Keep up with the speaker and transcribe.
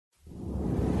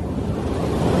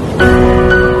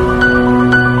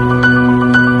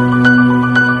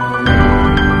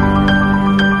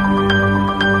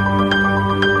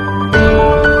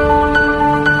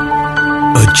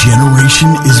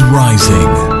nation is rising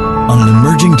on an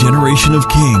emerging generation of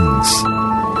kings.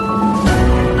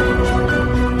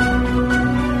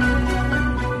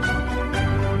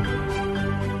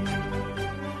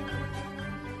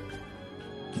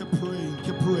 Keep praying,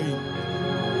 keep praying.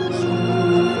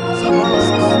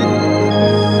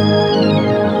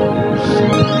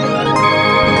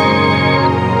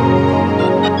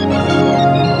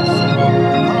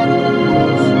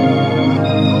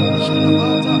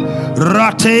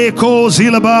 Rateko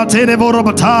zilabate devora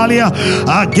batalia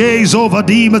agaze over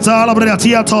dimatala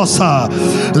briatia tosa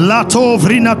lato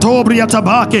vrinato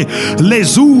briatabake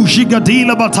lezu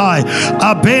gigadila batai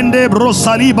abende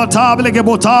brosali batable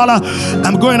gebotala.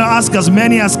 I'm going to ask as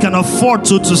many as can afford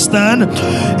to stand.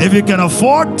 If you can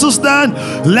afford to stand,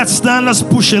 let's stand. Let's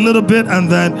push a little bit, and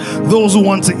then those who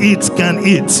want to eat can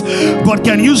eat. But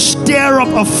can you stir up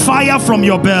a fire from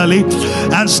your belly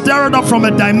and stir it up from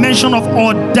a dimension of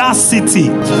audacity?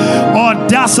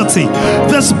 Audacity.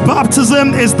 This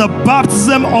baptism is the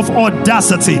baptism of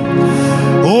audacity.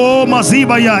 Oh,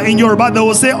 Mazibaya, in Yoruba, they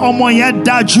will say, Omoye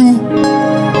Daju.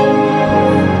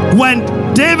 When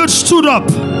David stood up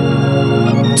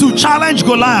to challenge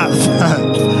Goliath,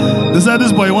 they said,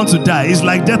 this boy wants to die. It's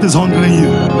like death is hungering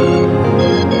you.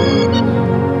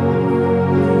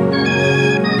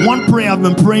 One prayer I've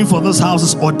been praying for this house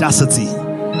is audacity.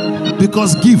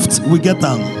 Because gift, we get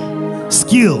them.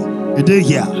 Skill, you did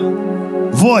here.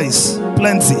 Voice,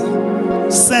 plenty.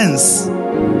 Sense,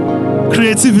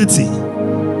 creativity,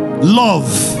 love.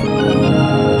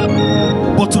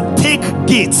 But to take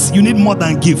gates, you need more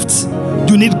than gifts.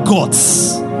 You need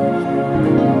guts.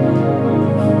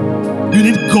 You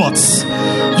need guts.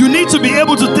 You need to be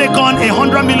able to take on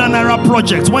 100 million naira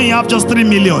project when you have just 3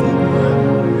 million.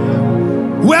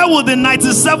 Where will the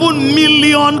 97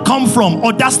 million come from?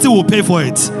 Audacity will pay for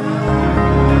it.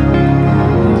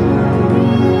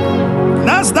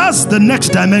 That's the next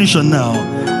dimension now.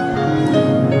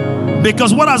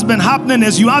 Because what has been happening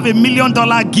is you have $1 million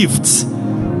gift,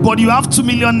 but you have 2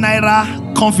 million naira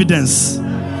confidence.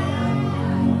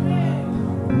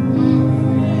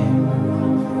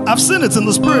 I've seen it in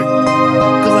the spirit.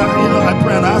 Because I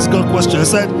pray and I ask God a question. I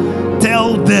said,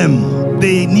 tell them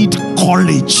they need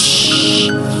courage.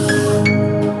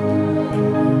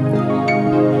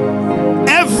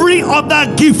 Every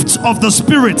other gift of the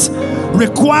spirit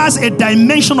requires a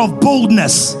dimension of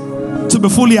boldness to be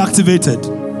fully activated.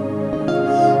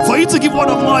 For you to give word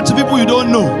of knowledge to people you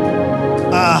don't know.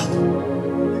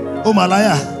 Oh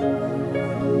Malaya.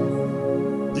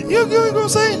 You know what I'm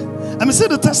saying? I mean, see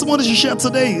the testimony she shared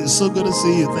today. It's so good to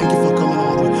see you. Thank you for coming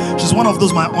all the way. She's one of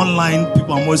those my online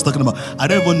people I'm always talking about. I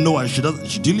don't even know her.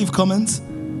 Do you leave comments?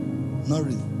 Not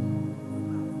really.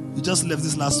 You just left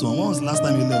this last one. When was the last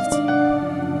time you left?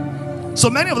 So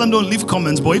many of them don't leave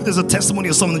comments, but if there's a testimony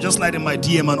or something, just slide in my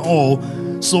DM and all.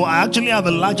 So I actually have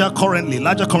a larger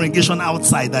congregation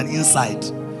outside than inside.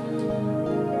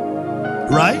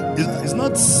 Right?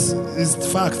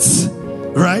 It's facts.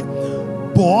 Right?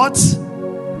 But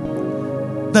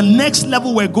the next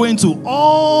level we're going to,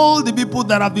 all the people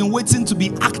that have been waiting to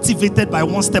be activated by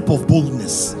one step of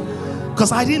boldness.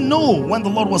 Because I didn't know when the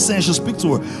Lord was saying I should speak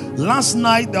to her. Last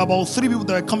night, there were about 3 people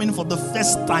that were coming for the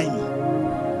first time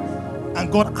and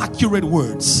got accurate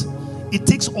words. It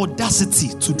takes audacity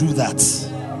to do that.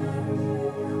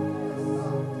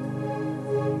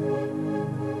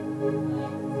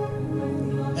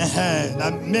 Now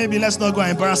maybe let's not go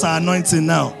and embarrass our anointing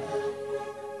now.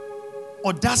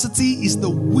 Audacity is the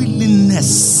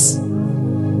willingness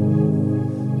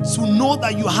to know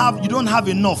that you don't have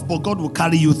enough, but God will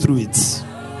carry you through it.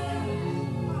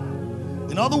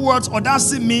 In other words,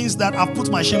 audacity means that I've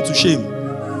put my shame to shame.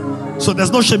 So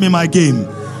there's no shame in my game.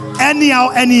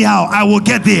 Anyhow, I will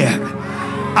get there.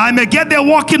 I may get there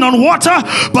walking on water,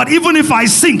 but even if I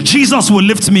sink, Jesus will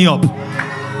lift me up.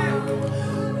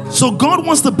 So God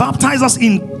wants to baptize us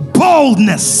in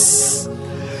boldness.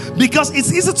 Because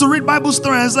it's easy to read Bible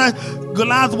stories and say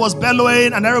Goliath was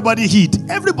bellowing and everybody hid.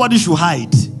 Everybody should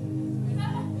hide.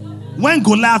 When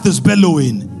Goliath is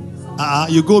bellowing,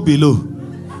 you go below.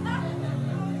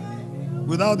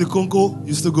 Without the conco,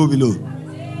 you still go below.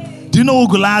 Do you know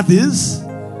who Goliath is?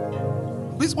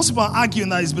 Most people are arguing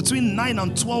that it's between 9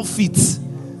 and 12 feet.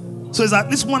 So it's at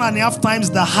least 1.5 times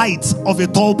the height of a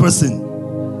tall person.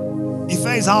 If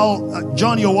is how,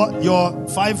 John, you're what? You're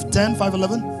 5'10",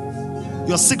 5'11"?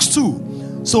 You're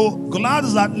 6'2". So Goliath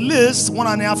is at least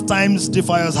 1.5 times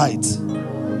Defire's height.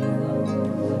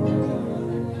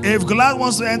 If Goliath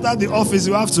wants to enter the office,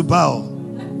 you have to bow.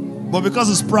 But because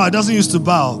he's proud, he doesn't used to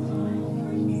bow.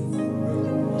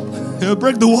 He'll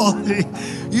break the wall. He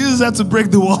uses that to break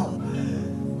the wall.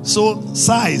 So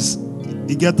size,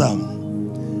 You get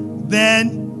them?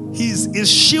 Then his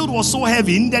shield was so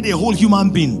heavy, he needed a whole human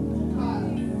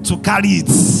being to carry it.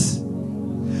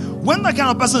 When that kind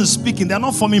of person is speaking, they're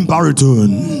not forming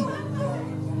baritone.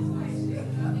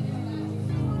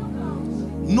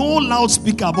 No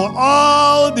loudspeaker, but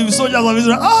all the soldiers of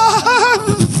Israel,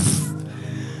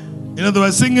 you know, they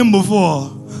were singing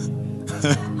before.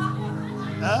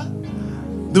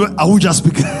 They were Ahuja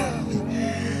speaking.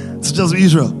 It's just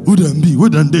Israel. Who done be? Who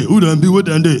done day? Who done be? Who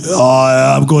done day?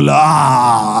 I am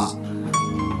Goliath.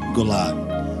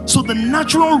 Goliath. So the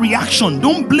natural reaction,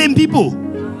 don't blame people.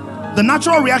 The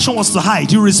natural reaction was to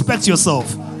hide. You respect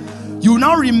yourself. You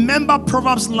now remember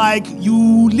Proverbs like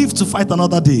you live to fight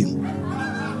another day.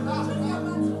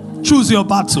 Choose your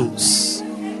battles.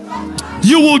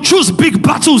 You will choose big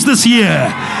battles this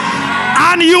year,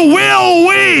 and you will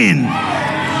win.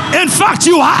 In fact,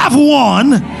 you have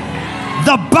won.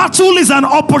 The battle is an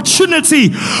opportunity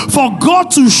for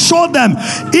God to show them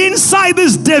inside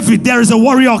this David there is a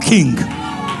warrior king.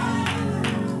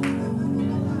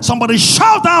 Somebody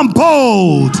shout, I'm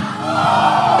bold,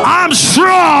 I'm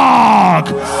strong,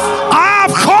 I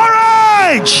have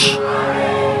courage.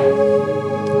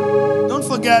 Don't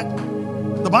forget,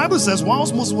 the Bible says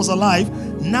whilst Moses was alive,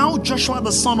 now Joshua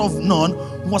the son of Nun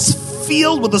was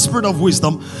filled with the spirit of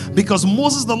wisdom, because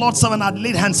Moses the Lord's servant had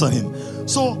laid hands on him.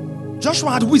 So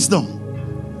Joshua had wisdom,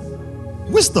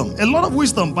 a lot of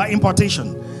wisdom by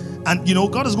impartation. And you know,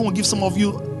 God is going to give some of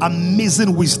you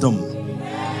amazing wisdom.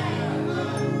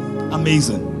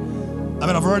 Amazing. I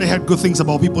mean, I've already heard good things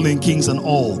about people in Kings and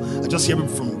all. I just hear it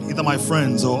from either my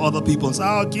friends or other people and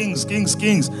say, Kings.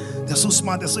 They're so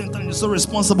smart, they're so intelligent, they're so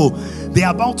responsible.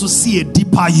 They're about to see a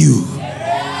deeper you.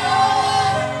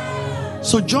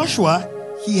 So Joshua,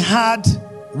 he had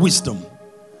wisdom.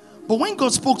 But when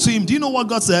God spoke to him, do you know what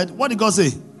God said? What did God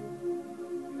say?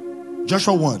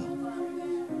 Joshua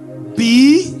 1.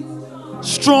 Be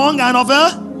strong and of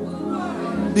a...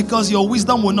 Because your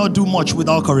wisdom will not do much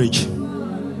without courage.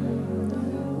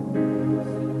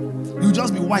 You'll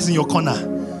just be wise in your corner.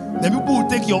 Then people will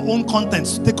take your own content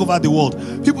to take over the world.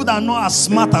 People that are not as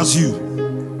smart as you,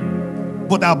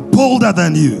 but are bolder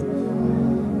than you,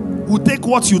 will take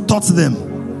what you taught them.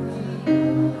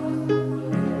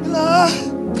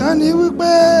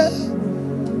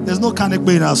 There's no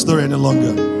Kanekbe in our story any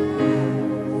longer.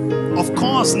 Of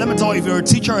course, let me tell you, if you're a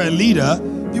teacher or a leader,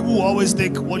 people will always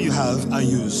take what you have and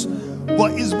use.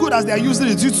 But it's good as they are using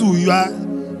it, you too. You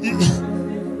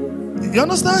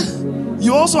understand?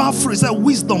 You also have free. It's like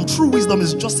wisdom. True wisdom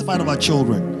is justified of our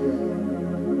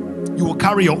children. You will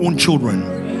carry your own children.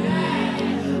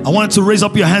 I want you to raise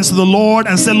up your hands to the Lord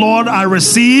and say, Lord, I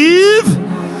receive.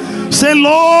 Say,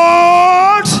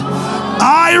 Lord,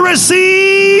 I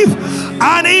receive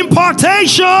an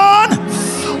impartation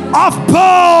of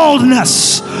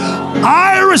boldness.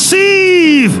 I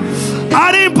receive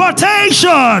an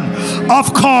impartation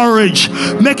of courage.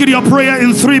 Make it your prayer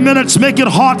in 3 minutes. Make it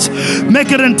hot,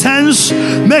 make it intense,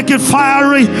 make it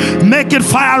fiery, make it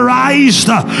fireized.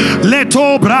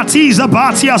 Leto bratiza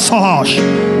batia sohosh.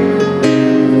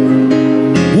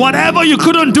 Whatever you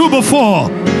couldn't do before,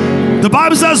 the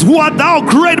Bible says, who art thou,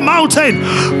 great mountain?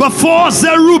 Before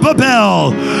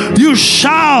Zerubbabel you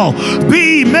shall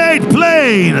be made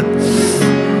plain.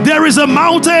 There is a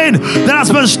mountain that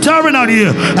has been staring at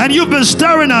you, and you've been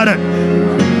staring at it.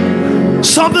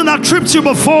 Something that tripped you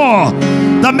before,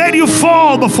 that made you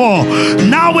fall before.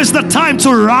 Now is the time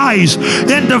to rise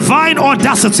in divine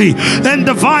audacity, in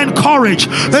divine courage,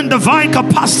 in divine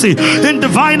capacity, in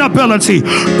divine ability.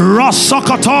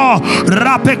 Rosokoto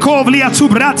rapekovlia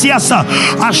tubratiasa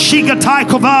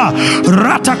ashigataikova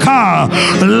rataka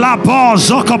labo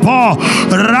zokopo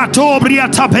ratobria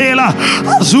tabela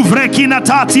zuvrekina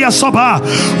tatia soba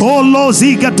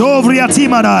oloziga dovria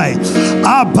timadai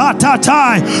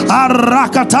abatatai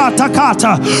Rakata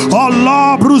takata,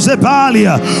 Allah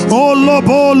bruzebalia,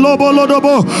 Olobo lobo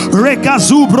lodobo,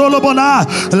 Rekazubro lobona,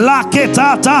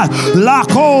 Laketata,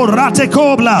 Lako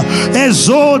ratekobla,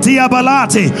 Ezodia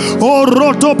balate,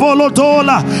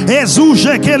 Orotopolotola,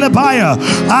 Ezuje kelebaya,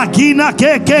 Agina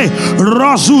keke,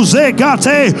 Rosuze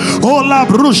gate, Ola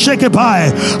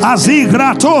brushekebai,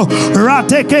 Azigrato,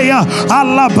 Ratekeya,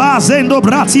 Alabazendo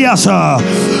bratiasa.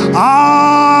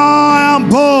 I am am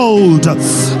bold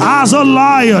as a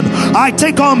lion. I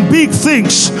take on big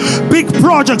things, big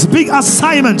projects, big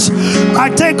assignments. I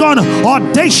take on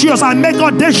I make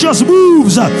audacious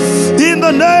moves in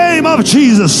the name of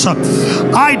Jesus.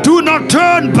 I do not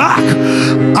turn back.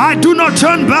 I do not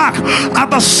turn back at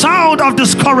the sound of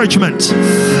discouragement.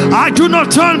 I do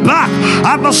not turn back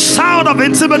at the sound of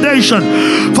intimidation.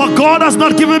 For God has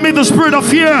not given me the spirit of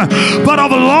fear, but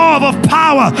of love, of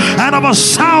power, and of a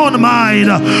sound mind.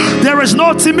 There is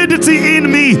no timidity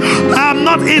in me. I am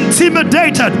not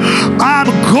intimidated. I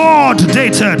am God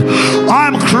dated. I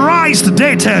am Christ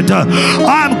dated.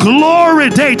 I am glory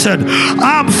dated.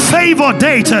 I am favor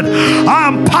dated. I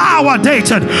am power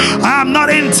dated. I am not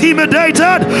intimidated.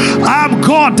 I am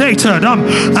God dated.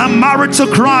 I'm married to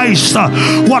Christ.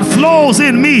 What flows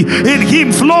in me, in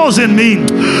Him flows in me.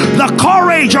 The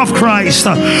courage of Christ,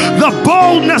 the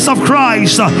boldness of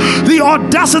Christ, the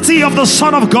audacity of the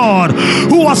Son of God,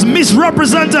 who was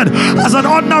misrepresented as an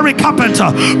ordinary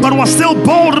carpenter, but was still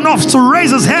bold enough to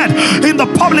raise his head in the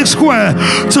public square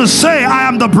to say, I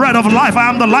am the bread of life, I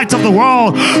am the light of the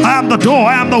world, I am the door,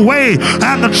 I am the way,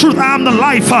 I am the truth, I am the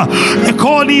life.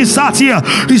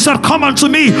 He said, come unto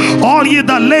me, all ye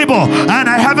that labor and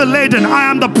are heavy laden. I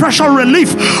am the pressure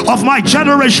relief of my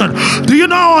generation. Do you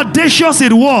know how audacious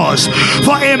it was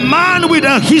for a man with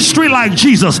a history like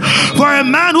Jesus, for a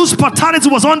man whose paternity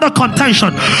was under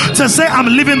contention, to say, I'm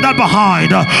leaving that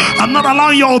behind. I'm not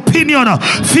allowing your opinion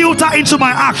filter into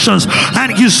my actions.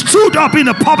 And he stood up in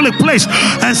a public place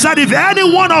and said, if any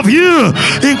one of you,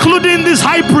 including this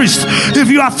high priest, if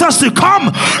you are thirsty,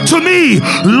 come to me.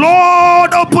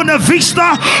 Lord, open a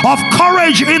vista of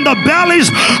courage in the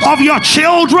bellies of your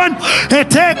children.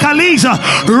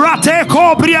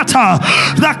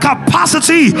 The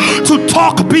capacity to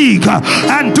talk big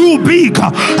and do big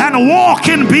and walk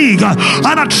in big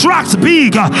and attract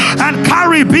big and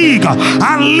carry big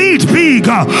and lead big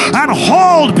and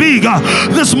hold big.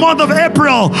 This month of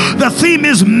April, the theme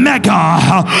is mega,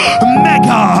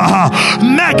 mega,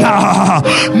 mega,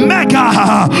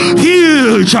 mega,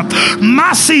 huge,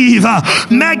 massive.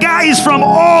 Mega is from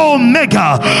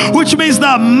omega, which means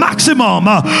the maximum.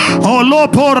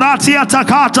 Oloporatia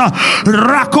takata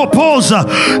rakoposa,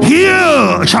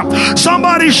 huge.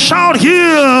 Somebody shout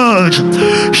huge,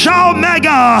 shout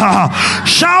mega,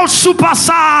 shout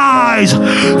supersize.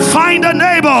 Find a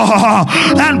neighbor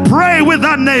and pray with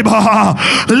that neighbor.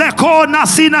 Leko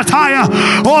nasinataya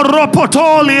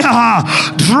oropotolia.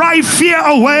 Drive fear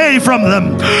away from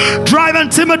them. Drive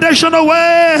intimidation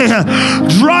away.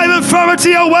 Drive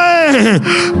infirmity away.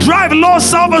 Drive low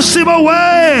self-esteem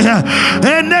away.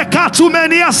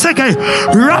 Enekatumenia seke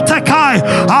ratakai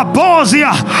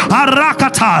abozia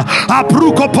arakata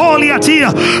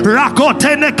abrukopoliatia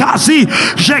rakotenekazi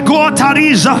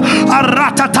jegotariza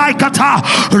aratataikata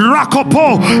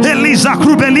rakopo eliza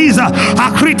krubeliza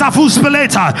akrita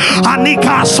fuspeleta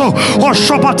anikaso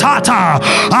oshopatata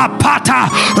apata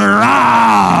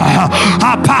ra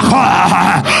apaka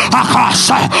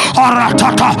akasa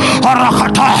aratata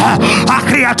arakata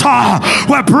akriata.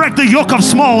 We break the yoke of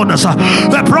smallness.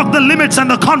 We broke the limits and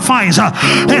the confines.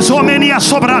 Esomenia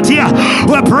sobratia.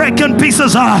 We're breaking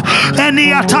pieces.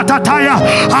 Enia tatataya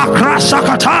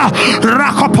akrasakata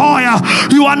rakopoya.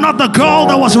 You are not the girl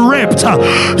that was raped.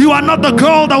 You are not the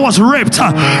girl that was raped.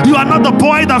 You are not the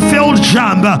boy that failed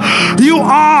jump. You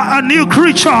are a new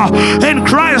creature in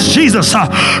Christ Jesus.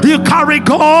 You carry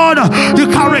God. You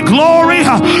carry glory.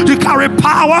 You carry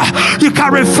power. You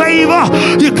carry favor.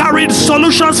 You carry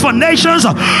solutions for nations.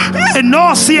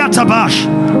 No siatabash.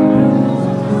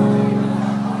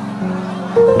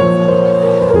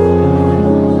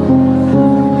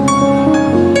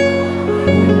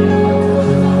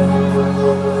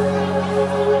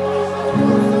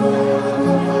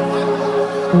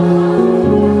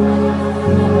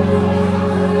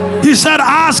 He said,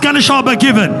 ask and it shall be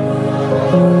given.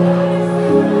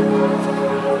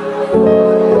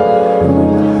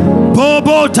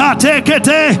 Bobo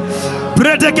tatekete.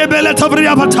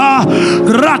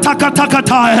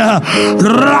 Ratakatakata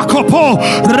Rakopo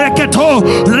Reketo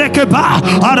Rekeba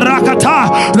Arakata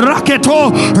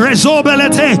Raketo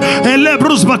Rezobelete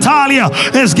Elebrus Batalia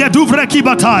Esgeduvre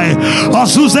Batai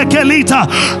Azuzekelita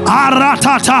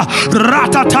Aratata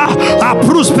Ratata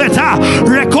Apruspeta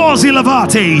Rekosi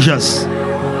Lavatejas.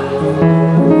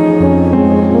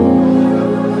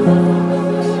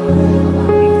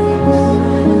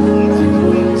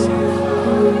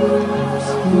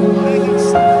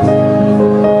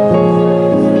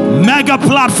 Mega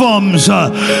platforms,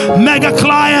 mega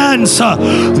clients,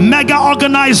 mega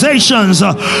organizations,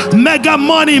 mega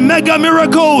money, mega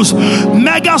miracles,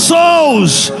 mega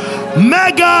souls.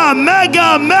 Mega,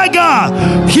 mega, mega,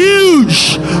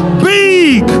 huge,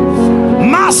 big,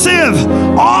 massive,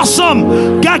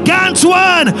 awesome,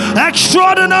 gargantuan,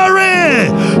 extraordinary,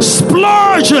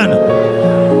 splurging.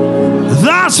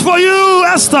 That's for you,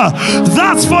 Esther.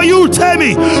 That's for you,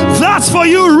 Tammy. That's for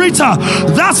you, Rita.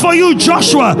 That's for you,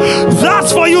 Joshua.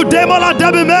 That's for you, Demola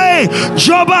Debime.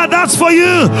 Joba, that's for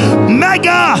you.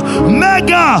 Mega,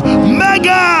 mega,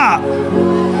 mega.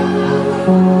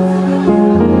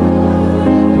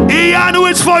 Iyanu,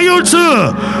 it's for you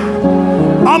too.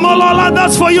 Amalola,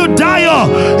 that's for you. Dio,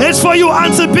 it's for you.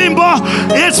 Antibimbo,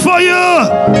 it's for you.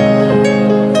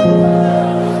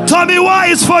 Tommy, why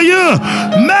it's for you?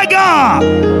 Mega.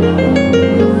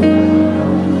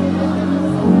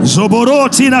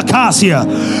 Zoboroti Nakasia,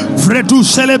 Fredu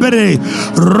Celebere,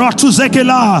 Ratu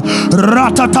Zekela,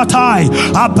 Ratatatai,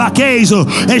 Abakezo,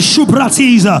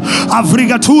 Eshubratiza,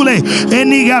 Avrigatule,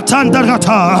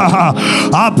 Enigatandagata,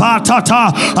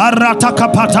 Abatata,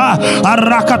 Aratakapata,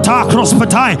 Arakata,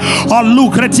 Crosspetai, or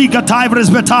Lucretica Tivres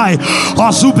Betai,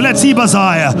 or Supleti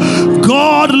Bazaya.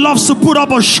 God loves to put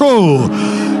up a show.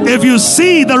 If you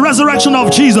see the resurrection of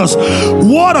Jesus,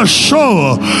 what a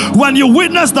show. When you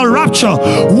witness the rapture,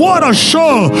 what a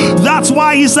show. That's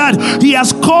why he said he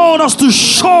has called us to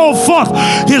show forth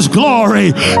his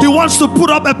glory. He wants to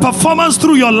put up a performance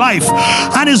through your life,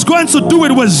 and he's going to do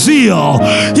it with zeal.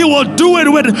 He will do it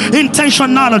with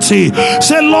intentionality.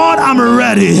 Say, Lord, I'm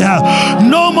ready.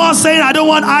 No more saying, I don't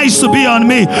want eyes to be on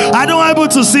me, I don't want able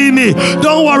to see me.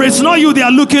 Don't worry, it's not you they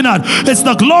are looking at, it's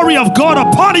the glory of God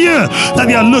upon you that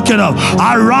they are looking up.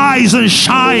 Arise and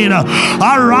shine.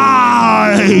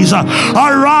 Arise,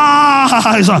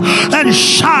 arise and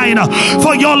shine,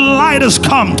 for your light has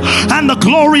come, and the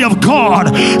glory of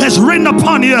God is written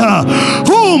upon you.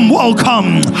 Whom will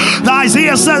come? The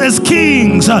Isaiah says,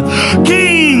 kings,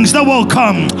 kings that will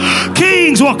come.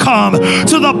 Kings will come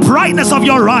to the brightness of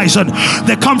your rising.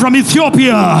 They come from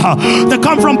Ethiopia, they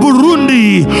come from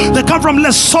Burundi, they come from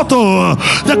Lesotho,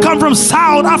 they come from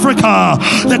South Africa,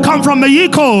 they come from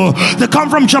Mexico, they come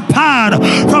from Japan,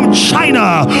 from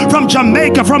China, from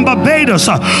Jamaica, from Barbados,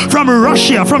 from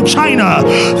Russia, from China.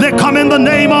 They come in the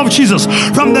name of Jesus.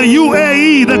 From the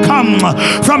UAE, they come.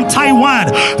 From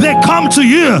Taiwan, they come to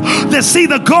you. They see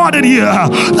the God in you,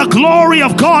 the glory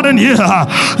of God in you,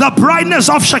 the brightness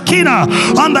of Shekinah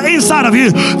on the inside of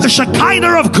you, the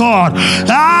Shekinah of God.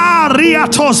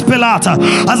 Riatos Pilata,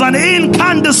 as an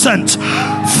incandescent,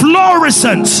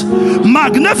 fluorescent,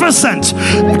 magnificent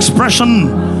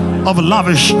expression of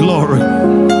lavish glory.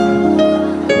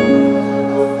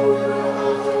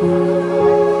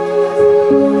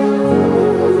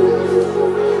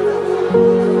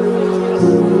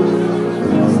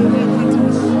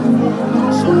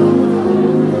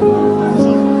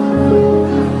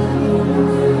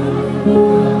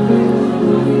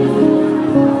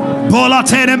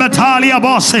 Bolatene Metalia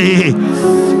Bossi,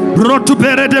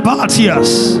 Rotupere de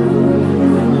Batias.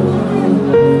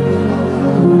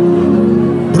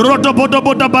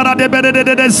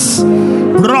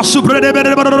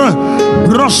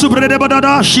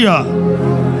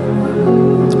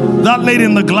 That lady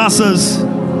in the glasses,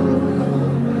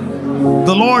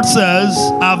 the Lord says,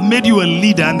 I've made you a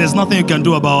leader and there's nothing you can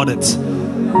do about it.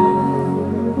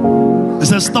 He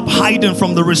says, stop hiding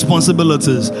from the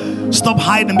responsibilities. Stop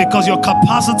hiding, because your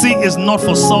capacity is not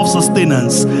for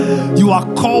self-sustenance. You are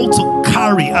called to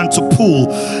carry and to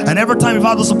pull. And every time you've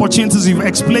had those opportunities, you've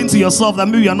explained to yourself that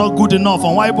maybe you're not good enough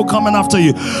and why people coming after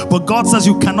you. But God says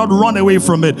you cannot run away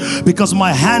from it, because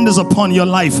my hand is upon your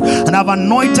life, and I've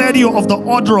anointed you of the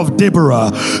order of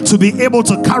Deborah to be able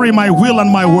to carry my will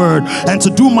and my word and to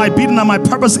do my bidding and my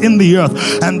purpose in the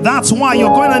earth. And that's why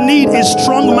you're going to need a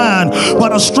strong man,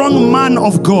 but a strong man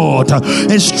of God,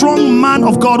 a strong man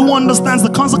of God who understands the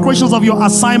consecrations of your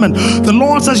assignment. The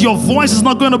Lord says your voice is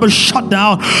not going to be shut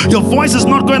down. Your voice is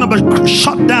not going to be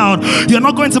shut down. You're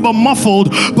not going to be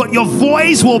muffled, but your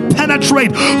voice will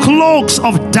penetrate cloaks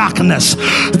of darkness.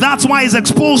 That's why He's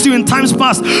exposed you in times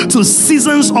past to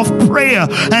seasons of prayer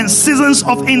and seasons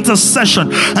of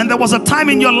intercession. And there was a time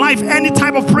in your life, any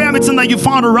type of prayer meeting that you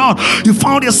found around, you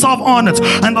found yourself on it.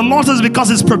 And the Lord says, because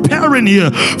He's preparing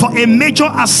you for a major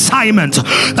assignment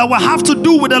that will have to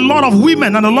do with a lot of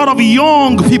women and a lot of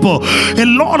young people, a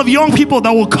lot of young people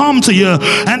that will come to you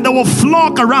and they will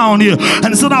flock around you,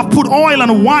 and said, I've put oil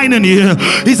and wine in you.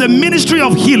 It's a ministry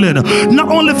of healing, not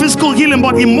only physical healing,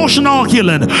 but emotional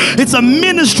healing. It's a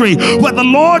ministry where the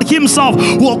Lord himself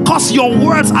will cause your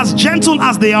words, as gentle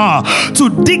as they are, to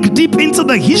dig deep into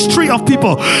the history of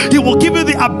people. He will give you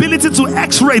the ability to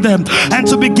x-ray them and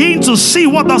to begin to see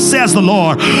what thus says the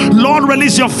Lord. Lord,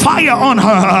 release your fire on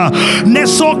her.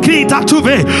 Nesokrita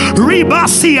tuve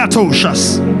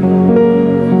ribasiatoshas.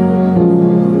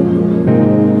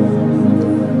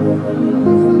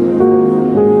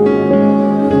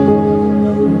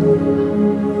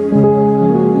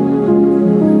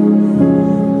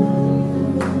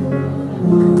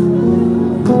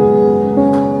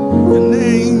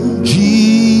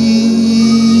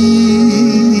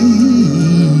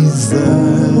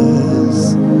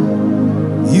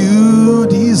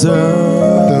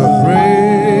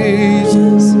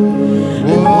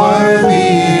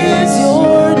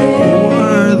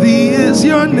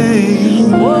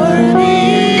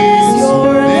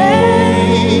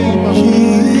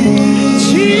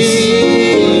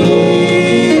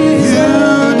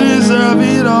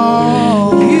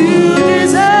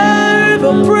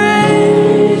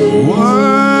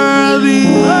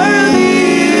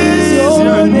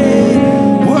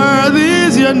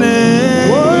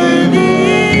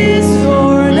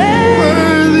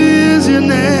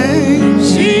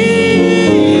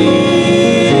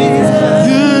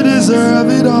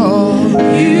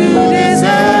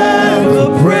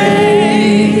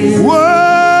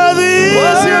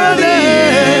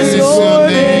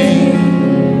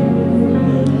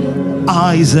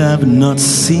 Eyes have not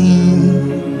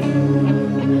seen,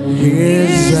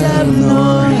 ears have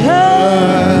not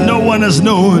heard, no one has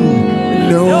known,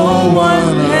 no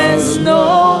one has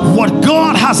known what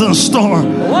God has in store,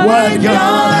 what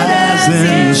God has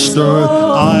in store.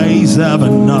 Eyes have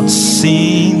not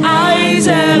seen, eyes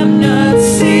have not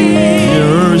seen,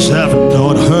 ears have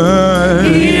not heard,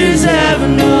 ears have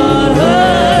not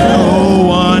heard, no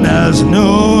one has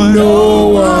known, no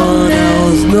one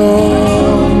has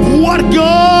known what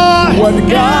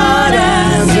God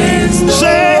has in store.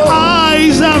 Say,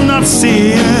 eyes have not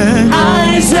seen,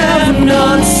 eyes have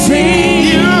not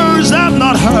seen, ears have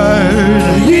not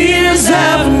heard, ears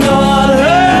have not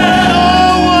heard,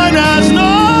 no one has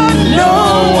known, no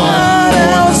one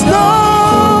else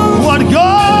knows what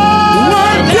God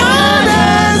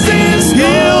has in store.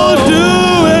 He'll do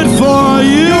it for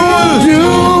you. He'll do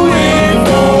it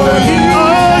for you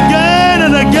again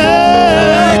and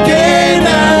again, again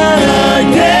and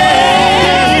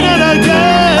again.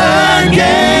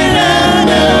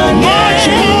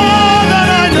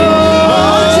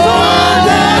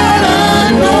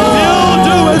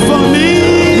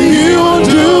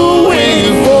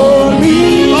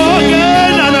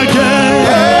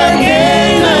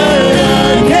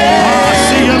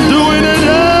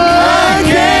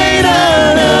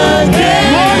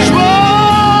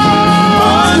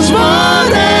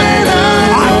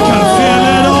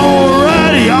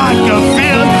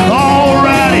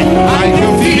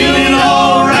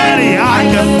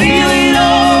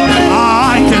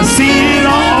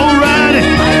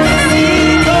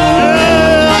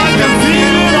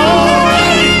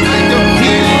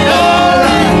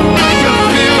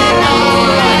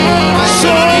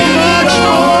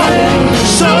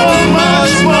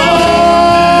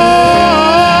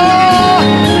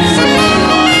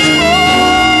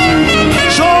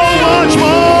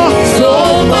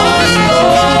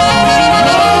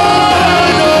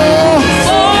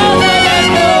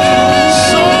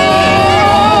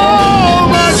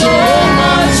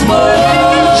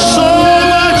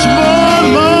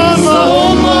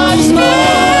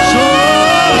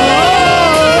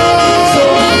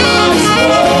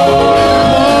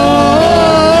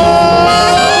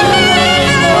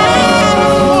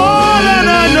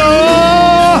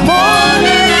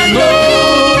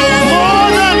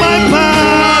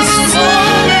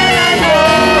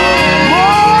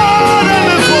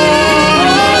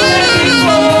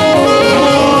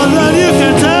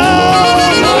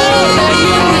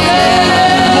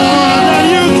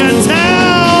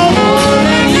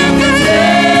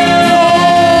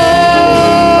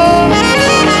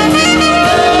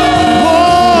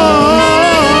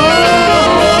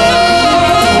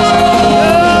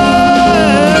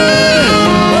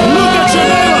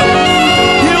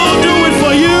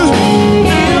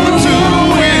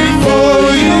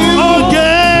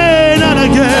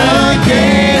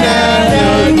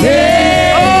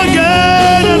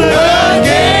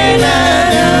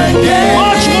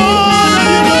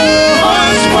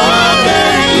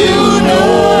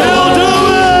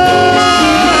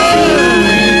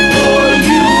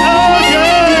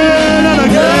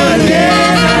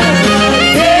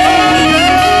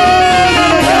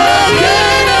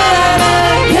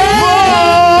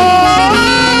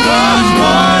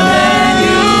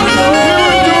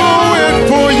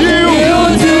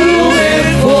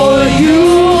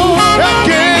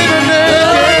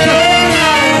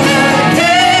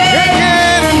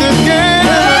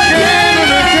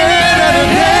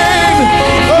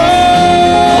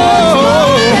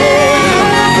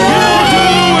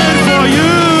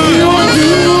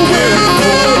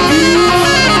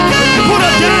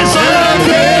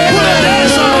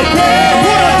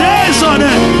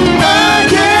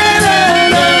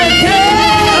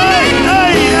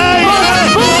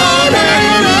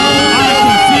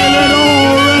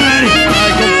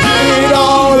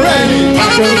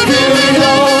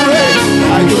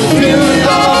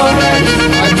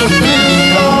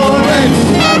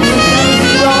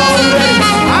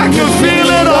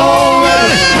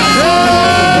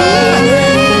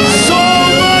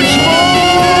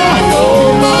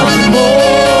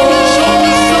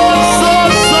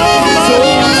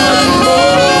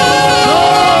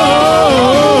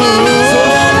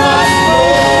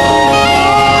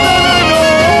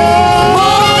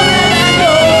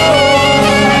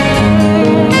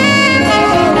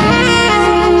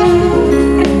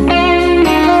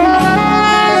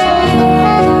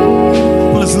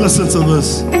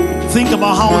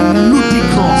 how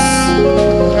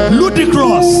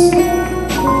ludicrous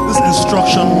this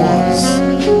instruction was.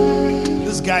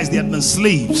 These guys, they had been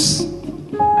slaves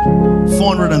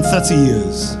 430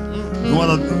 years. You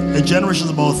know, a generation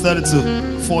is about 30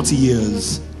 to 40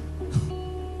 years.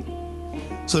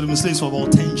 So they've been slaves for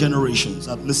about 10 generations,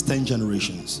 at least 10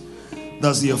 generations.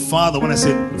 That's your father, when I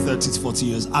say 30 to 40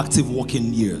 years, active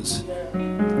working years.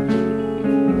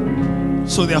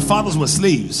 So their fathers were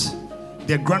slaves,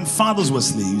 their grandfathers were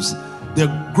slaves, their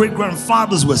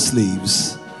great-grandfathers were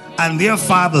slaves, and their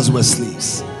fathers were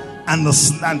slaves. And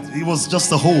it was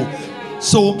just a whole.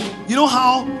 So, you know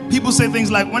how people say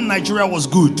things like, when Nigeria was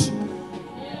good,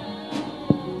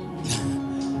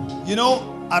 you know,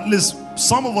 at least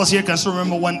some of us here can still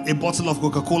remember when a bottle of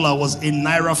Coca-Cola was a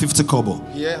Naira 50 kobo.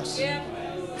 Yes.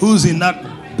 Who's in that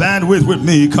bandwidth with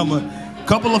me? Come on.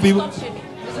 Couple of people.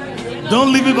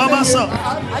 Don't leave it by myself.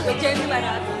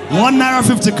 1 Naira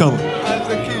 50 kobo. As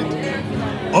a kid.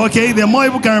 Okay, there are more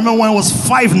people can remember when it was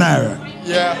 5 Naira.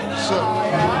 Yeah,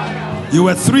 sure. You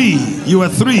were 3.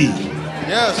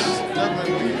 Yes,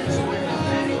 definitely.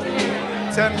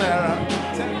 10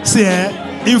 Naira. See,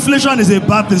 inflation is a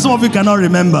bad thing. Some of you cannot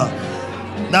remember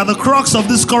that the crux of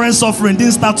this current suffering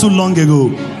didn't start too long ago.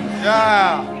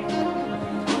 Yeah.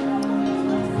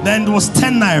 Then it was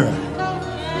 10 Naira.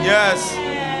 Yes.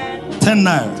 10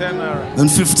 Naira. 10 Naira. Then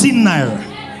 15 Naira.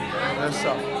 Yes,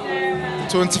 sir.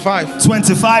 25.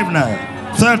 25 Naira.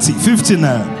 30, 50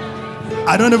 Naira.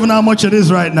 I don't even know how much it is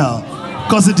right now,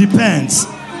 because it depends.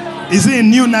 Is it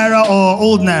new Naira or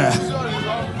old Naira?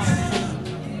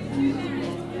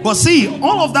 But see,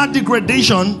 all of that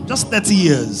degradation, just 30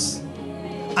 years.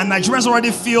 And Nigerians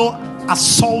already feel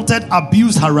assaulted,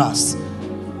 abused, harassed.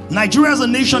 Nigeria as a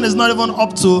nation is not even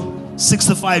up to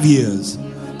 65 years.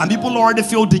 And people already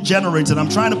feel degenerated. I'm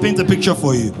trying to paint a picture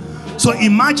for you. So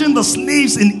imagine the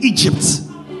slaves in Egypt.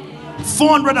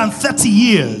 430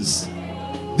 years.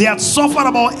 They had suffered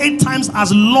about 8 times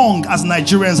as long as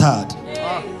Nigerians had.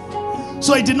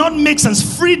 So it did not make sense.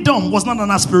 Freedom was not an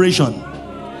aspiration.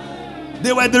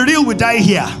 They were the real, we die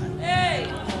here.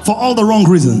 For all the wrong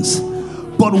reasons.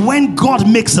 But when God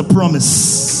makes a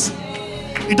promise,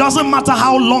 it doesn't matter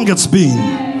how long it's been.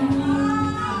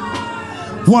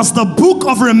 Once the book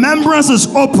of remembrance is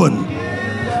open,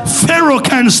 Pharaoh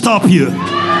can't stop you.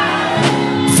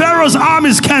 Pharaoh's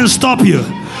armies can't stop you.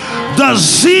 The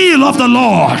zeal of the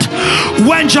Lord,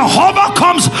 when Jehovah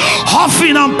comes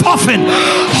huffing and puffing,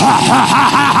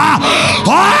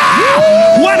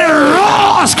 when it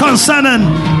roars concerning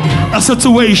a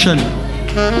situation,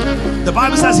 the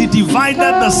Bible says he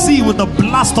divided the sea with the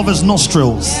blast of his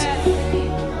nostrils.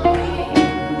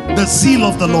 The zeal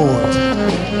of the Lord.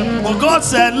 But God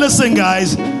said, listen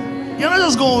guys, you're not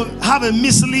just going to have a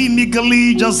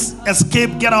miggly, just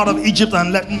escape, get out of Egypt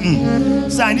and let.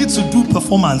 So I need to do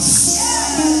performance.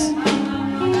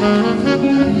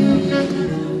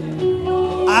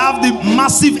 I have the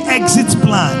massive exit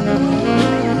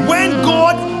plan. When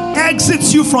God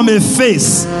exits you from a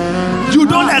face, you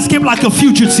don't escape like a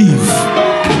fugitive.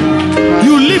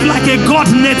 You live like a God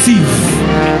native.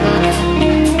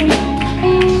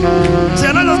 So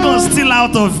you're not just going to steal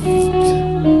out of.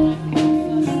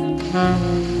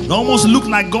 It almost looked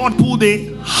like God pulled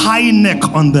a high neck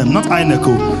on them. Not high neck,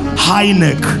 high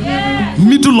neck.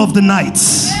 Middle of the night.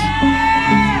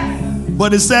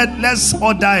 But he said, let's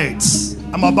order it.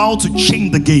 I'm about to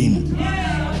change the game.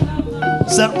 He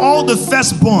said, all the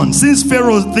firstborn, since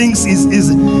Pharaoh thinks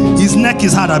his neck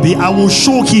is hard, I will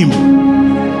show him.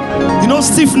 You know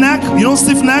stiff neck? You know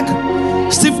stiff neck?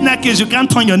 Stiff neck is you can't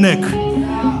turn your neck.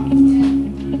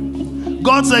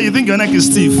 God said, you think your neck is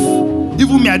stiff?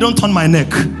 Even me, I don't turn my neck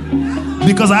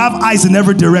because I have eyes in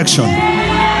every direction.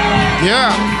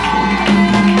 Yeah.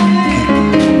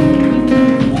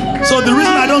 So the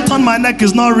reason I don't turn my neck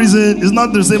is not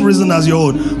the same reason as your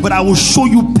own. But I will show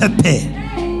you Pepe.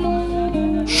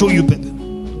 Show you Pepe.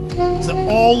 So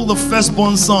all the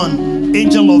firstborn son,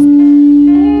 angel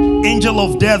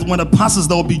of death, when it passes,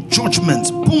 there will be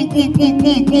judgment. Boom, boom, boom,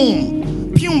 boom,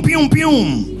 boom. Pew, pew, pew.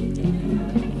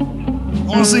 You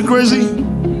want to see crazy?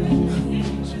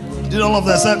 Did all of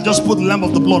that. Said, just put the lamb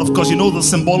of the blood, of course. You know the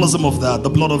symbolism of that, the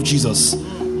blood of Jesus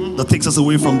that takes us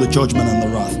away from the judgment and the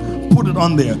wrath. Put it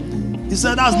on there. He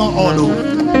said, that's not all though.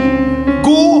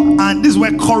 Go, and this is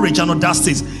where courage and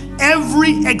audacity is.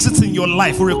 Every exit in your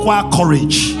life will require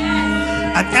courage.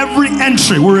 And every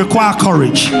entry will require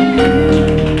courage.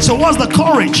 So what's the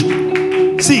courage?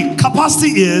 See,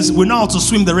 capacity is we know how to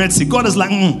swim the Red Sea. God is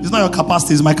like, it's not your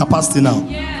capacity, it's my capacity now.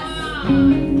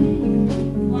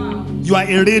 You are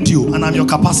a radio and I'm your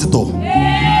capacitor.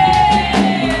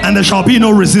 And there shall be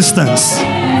no resistance.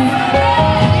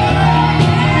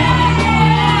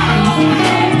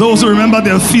 Those who remember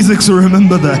their physics will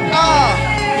remember that.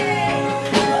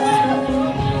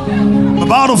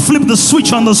 About to flip the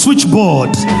switch on the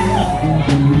switchboard.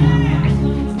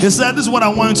 He said, this is what I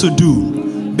want you to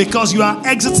do, because you are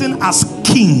exiting as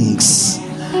kings,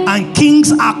 and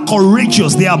kings are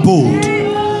courageous, they are bold.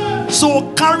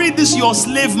 So carry this your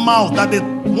slave mouth that they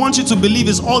want you to believe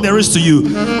is all there is to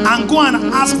you, and go and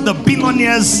ask the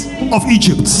billionaires of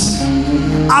Egypt.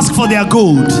 Ask for their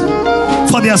gold,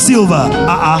 for their silver.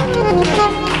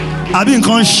 I've been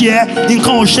con share in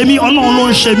con shemi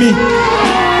alone shemi.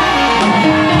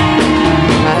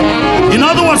 In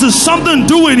other words, there's something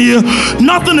doing you.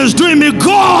 Nothing is doing me.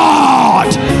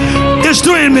 God is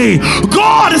doing me.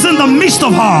 God is in the midst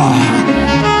of her.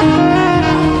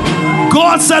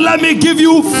 God said, let me give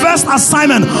you first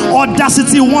assignment,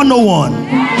 Audacity 101.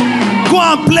 Go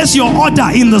and place your order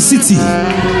in the city.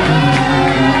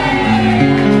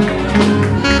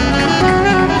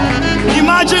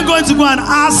 Imagine going to go and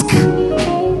ask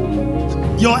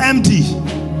your MD,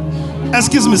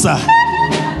 excuse me, sir,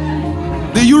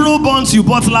 the Euro bonds you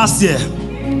bought last year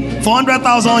for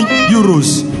 100,000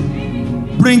 euros,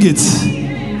 bring it.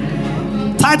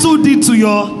 Title deed to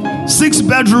your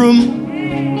 6-bedroom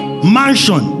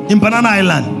mansion in Banana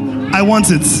Island. I want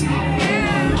it.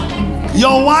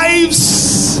 Your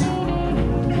wife's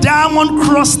diamond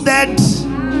crusted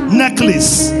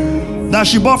necklace that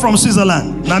she bought from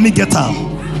Switzerland. Let me get her.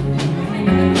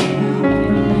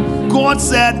 God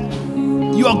said,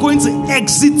 you are going to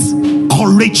exit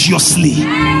courageously,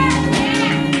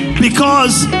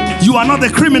 because you are not a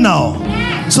criminal.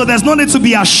 So there's no need to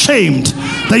be ashamed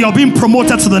that you're being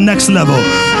promoted to the next level.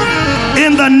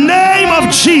 In the name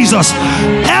of Jesus,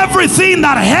 everything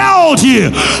that held you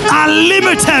and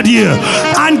limited you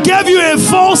and gave you a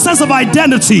false sense of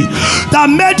identity, that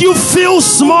made you feel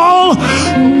small,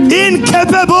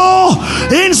 incapable,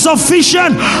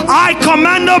 insufficient, I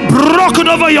command a broken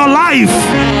over your life.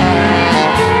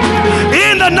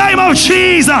 In the name of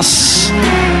Jesus.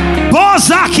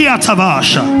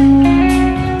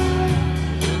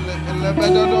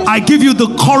 I give you the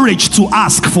courage to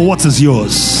ask for what is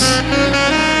yours.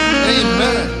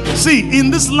 Amen. See,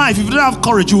 in this life, if you don't have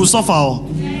courage, you will suffer.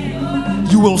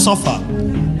 You will suffer.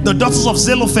 The daughters of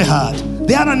Zelophehad,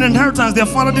 they had an inheritance. Their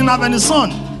father didn't have any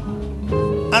son,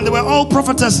 and they were all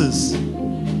prophetesses.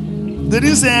 They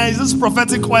didn't say, is this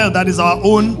prophetic oil that is our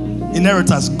own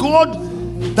inheritance? God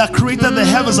that created the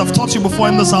heavens, I've taught you before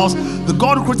in this house, the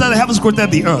God who created the heavens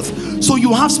created the earth. So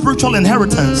you have spiritual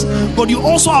inheritance, but you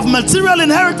also have material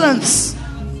inheritance.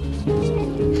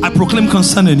 I proclaim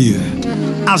concerning you,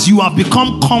 as you have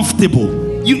become comfortable.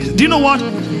 Do you know what?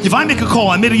 If I make a call,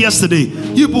 I made it yesterday,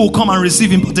 you people will come and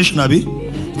receive impartation, Abi.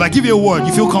 If I give you a word,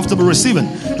 you feel comfortable receiving.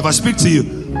 If I speak to you,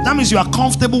 that means you are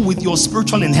comfortable with your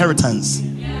spiritual inheritance.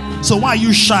 So why are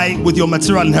you shy with your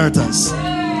material inheritance?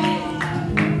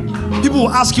 People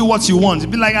will ask you what you want.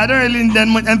 You'll be like, I don't really need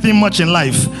anything much in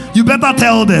life. You better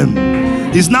tell them.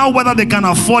 It's now whether they can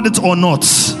afford it or not.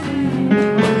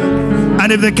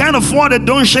 And if they can't afford it,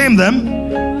 don't shame them.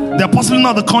 They're possibly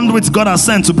not the conduits God has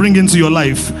sent to bring into your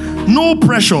life. No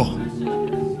pressure.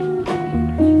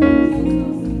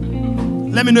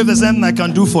 Let me know if there's anything I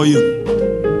can do for you.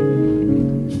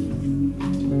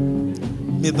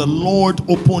 May the Lord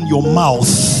open your mouth.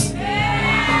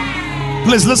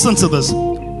 Please listen to this.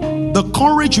 The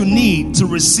courage you need to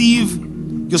receive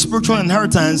your spiritual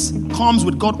inheritance comes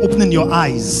with God opening your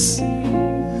eyes.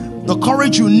 The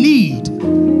courage you need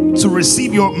to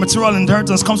receive your material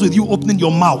inheritance comes with you opening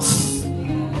your mouth.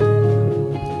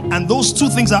 And those two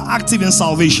things are active in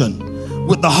salvation.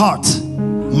 With the heart,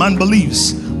 man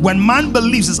believes. When man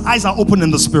believes, his eyes are open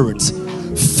in the spirit.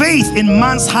 Faith in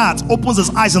man's heart opens his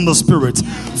eyes in the spirit.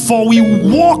 For we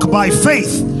walk by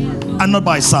faith and not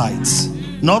by sight.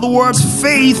 In other words,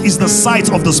 faith is the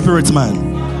sight of the spirit man.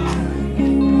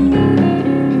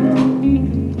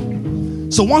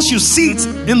 So once you see it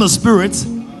in the spirit,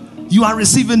 you are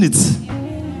receiving it.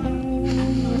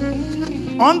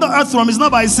 On the earth realm, it's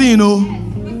not by seeing,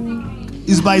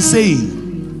 it's by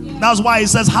saying. That's why it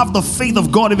says, have the faith of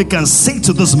God. If it can say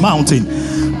to this mountain,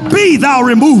 be thou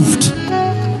removed,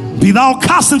 be thou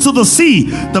cast into the sea.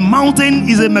 The mountain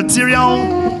is a material,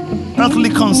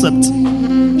 earthly concept.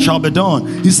 Shall be done.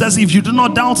 He says, if you do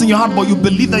not doubt in your heart, but you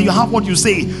believe that you have what you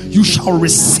say, you shall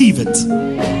receive it.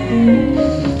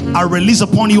 I release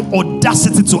upon you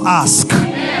audacity to ask.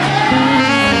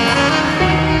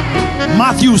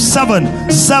 Matthew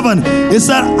 7:7. It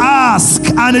said, ask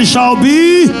and it shall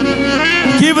be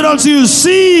given unto you.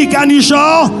 Seek and you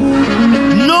shall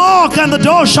knock and the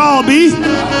door shall be.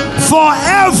 For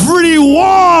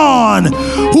everyone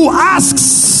who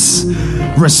asks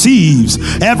receives.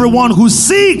 Everyone who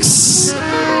seeks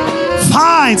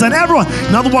finds. And everyone,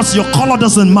 in other words, your color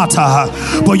doesn't matter,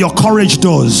 but your courage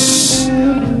does.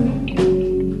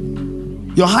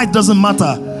 Your height doesn't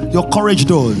matter, your courage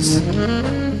does.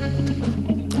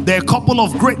 There are a couple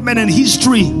of great men in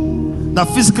history that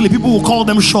physically people will call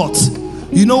them short.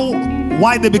 You know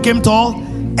why they became tall?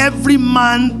 Every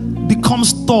man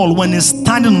becomes tall when he's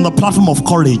standing on the platform of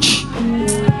courage.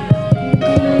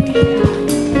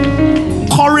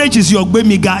 Courage is your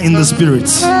gbemiga in the spirit.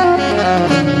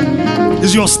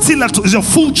 Is your stiletto, is your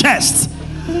full chest.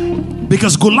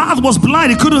 Because Goliath was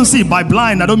blind, he couldn't see. By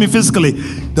blind, I don't mean physically.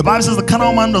 The Bible says the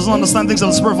carnal man doesn't understand things of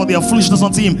the spirit, for they are foolishness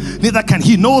unto him, neither can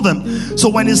he know them. So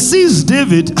when he sees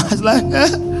David, I was like,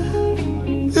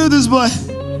 you this boy,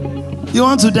 you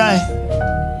want to die?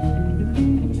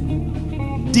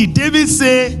 Did David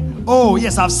say, oh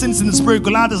yes, I've sinned in the spirit,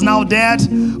 Goliath is now dead?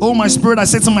 Oh my spirit, I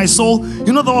said to my soul.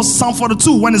 You know that was Psalm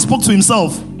 42 when he spoke to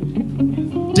himself.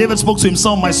 David spoke to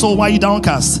himself, my soul, why are you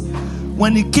downcast?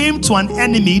 When he came to an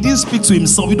enemy, he didn't speak to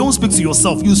himself. You don't speak to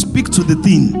yourself, you speak to the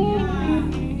thing.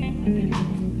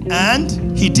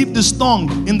 And he dipped his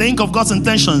tongue in the ink of God's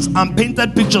intentions and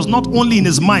painted pictures not only in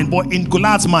his mind but in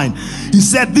Goliath's mind. He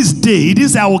said, this day, he didn't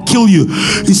say I will kill you.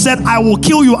 He said, I will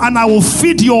kill you and I will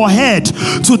feed your head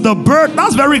to the bird.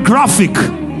 That's very graphic.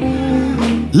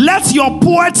 Let your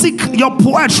poetry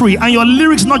and your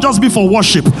lyrics not just be for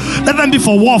worship, let them be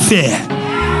for warfare.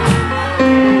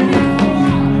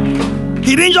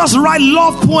 He didn't just write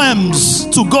love poems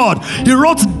to God, he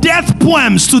wrote death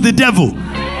poems to the devil.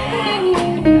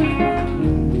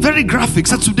 Very graphic.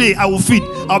 Said today I will feed,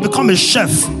 I'll become a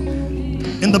chef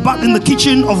in the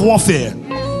kitchen of warfare.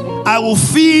 I will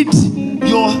feed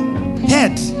your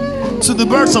head to the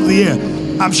birds of the air.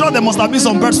 I'm sure there must have been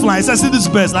some birds flying. He said, see these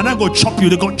birds, and then go chop you,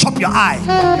 they go chop your eye.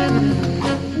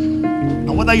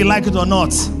 And whether you like it or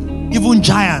not, even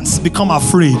giants become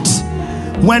afraid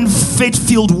when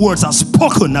faith-filled words are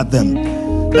spoken at them.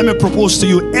 Let me propose to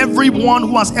you, everyone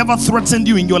who has ever threatened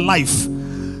you in your life,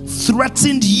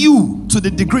 threatened you to the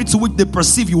degree to which they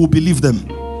perceive you will believe them.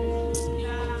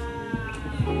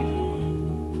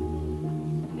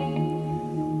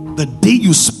 The day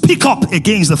you speak up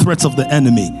against the threats of the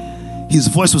enemy, his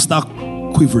voice will start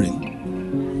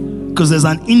quivering. Because there's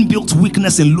an inbuilt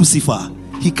weakness in Lucifer.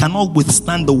 He cannot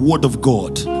withstand the word of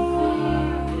God.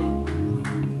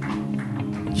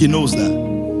 He knows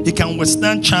that. He can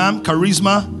withstand charm,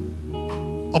 charisma,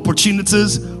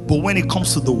 opportunities, but when it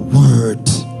comes to the word,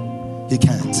 he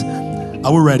can't.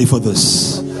 Are we ready for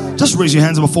this? Just raise your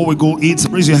hands before we go eat.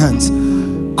 Raise your hands.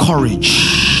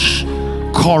 Courage.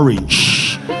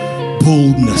 Courage.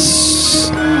 Boldness.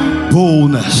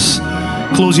 Boldness.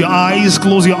 Close your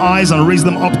eyes and raise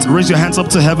them up. Raise your hands up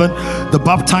to heaven. The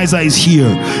baptizer is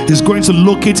here. He's going to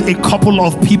locate a couple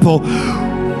of people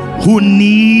who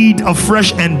need a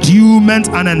fresh endowment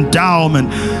and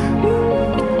endowment.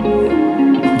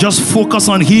 Just focus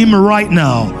on him right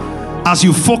now. As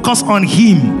you focus on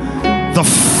him, the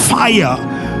fire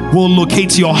will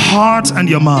locate your heart and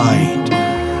your mind.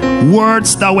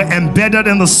 Words that were embedded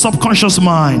in the subconscious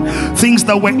mind, things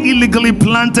that were illegally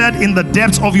planted in the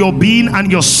depths of your being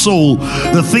and your soul,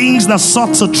 the things that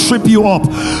sought to trip you up,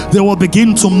 they will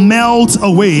begin to melt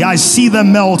away. I see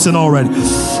them melting already.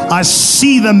 I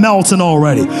see them melting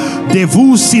already.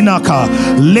 Devu sinaka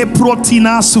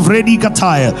leprotina suvredi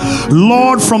kataya.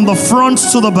 Lord, from the front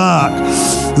to the back,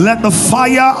 let the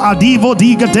fire adivo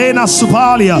digadena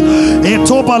supalia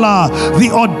etopala,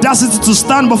 the audacity to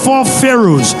stand before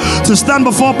pharaohs, to stand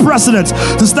before presidents,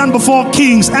 to stand before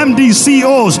kings, MDs,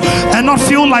 CEOs, and not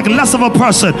feel like less of a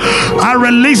person. I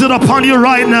release it upon you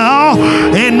right now.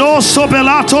 Eno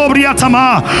sobelato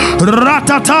briatama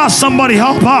ratata, somebody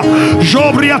help her.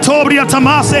 Jobriato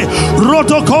briatamase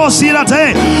rotoko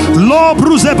sirate lo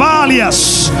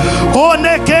bruzebalias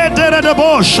oneke de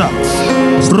bosha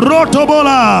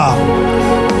rotobola.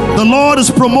 The Lord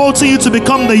is promoting you to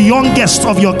become the youngest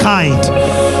of your kind.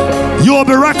 You will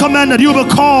be recommended, you will be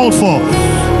called for.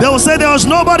 They will say there was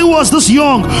nobody who was this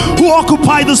young who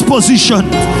occupied this position.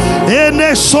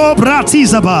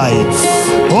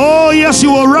 Oh yes,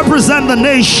 you will represent the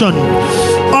nation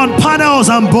on panels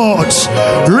and boards.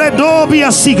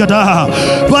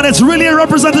 But it's really a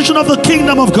representation of the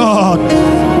kingdom of God.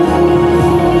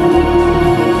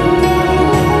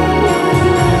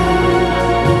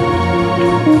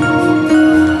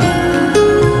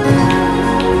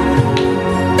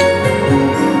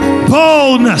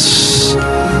 Boldness,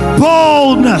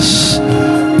 boldness,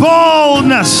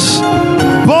 boldness,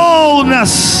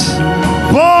 boldness,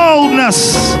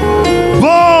 boldness,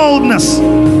 boldness.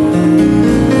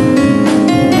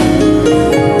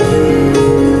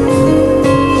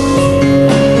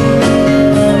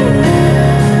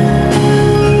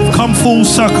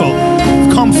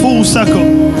 circle.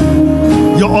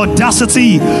 Your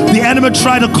audacity, the enemy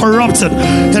tried to corrupt it.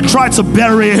 He tried to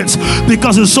bury it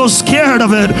because he's so scared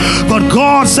of it. But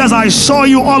God says, I saw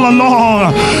you all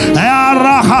along.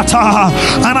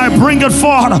 And I bring it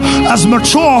forth as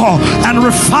mature and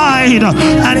refined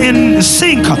and in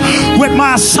sync with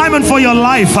my assignment for your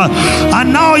life.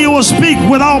 And now you will speak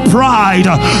without pride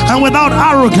and without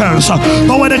arrogance,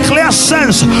 but with a clear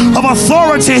sense of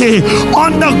authority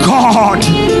under God.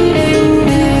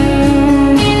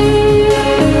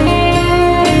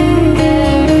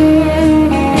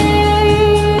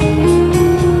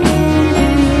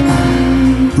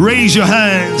 Raise your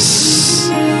hands.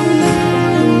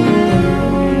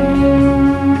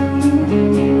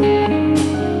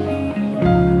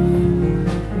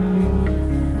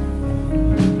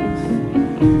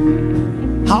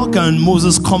 How can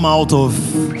Moses come out of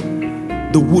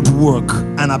the woodwork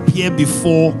and appear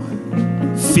before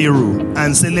Pharaoh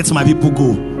and say, let my people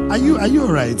go? Are you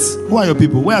all right? Who are your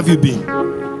people? Where have you been?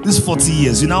 This 40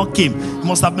 years. You now came. You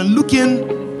must have been looking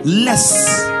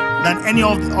less than any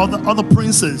of the other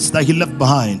princes that he left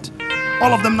behind.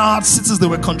 All of them now had cities they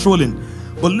were controlling.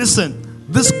 But listen,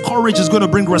 this courage is going to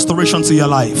bring restoration to your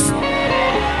life.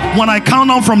 When I count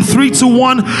down from 3 to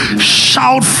 1,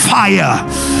 shout fire.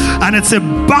 And it's a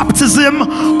baptism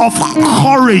of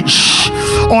courage,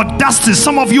 audacity.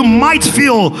 Some of you might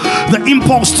feel the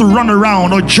impulse to run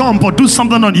around or jump or do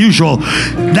something unusual.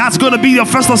 That's going to be your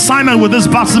first assignment with this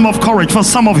baptism of courage for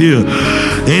some of you.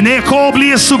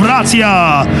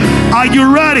 Are you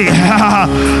ready?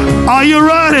 Are you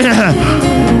ready?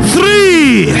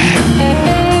 3,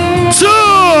 2,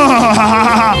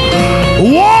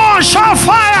 1, shout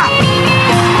fire!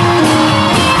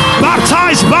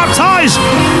 Baptize, baptize,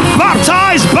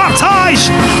 baptize, baptize.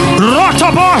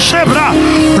 Rotoboshebra,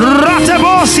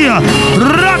 Ratebosia,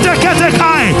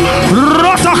 Rateketekai,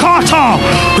 Rotokoto,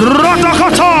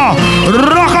 Rotokoto,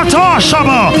 Rokoto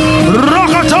Shaba,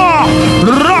 Rokoto,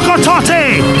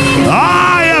 Rokotote,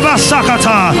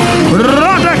 Ayabasakata,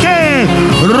 Rotake,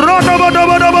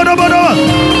 Rotobodobodobodobodo,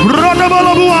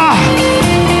 Rotobolobua.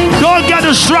 Don't get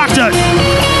distracted.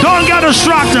 Don't get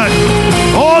distracted.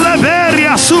 Oh,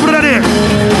 Leberia Subrade.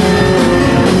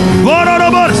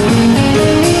 Borobot.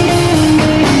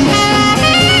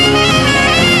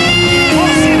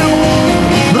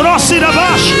 Rosina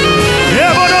Bash.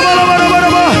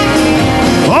 Ebodobolobodobodobo.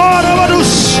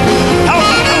 Borobodus.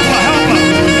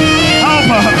 Help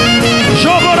her.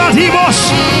 Joboradibos.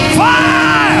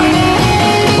 Fire.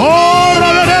 Oh,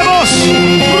 Rodebos.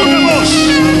 Rodebos.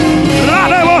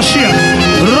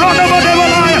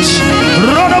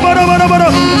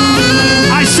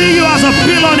 I see you as a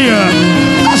billionaire.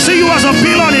 I see you as a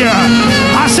billionaire.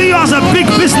 I see you as a big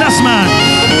businessman.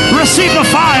 Receive the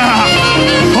fire.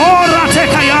 Oh,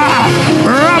 Ratekaya,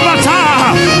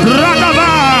 Rabata,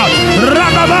 Radaba,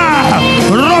 Radaba,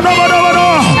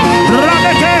 Rodobodobodo,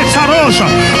 Radeke Sarosha.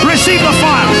 Receive the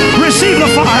fire. Receive the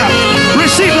fire.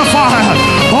 Receive the fire.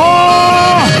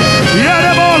 Oh,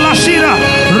 Yerebo Lashida,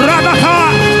 Radaka.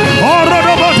 Oh,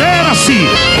 Rodoboderasi.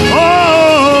 Oh,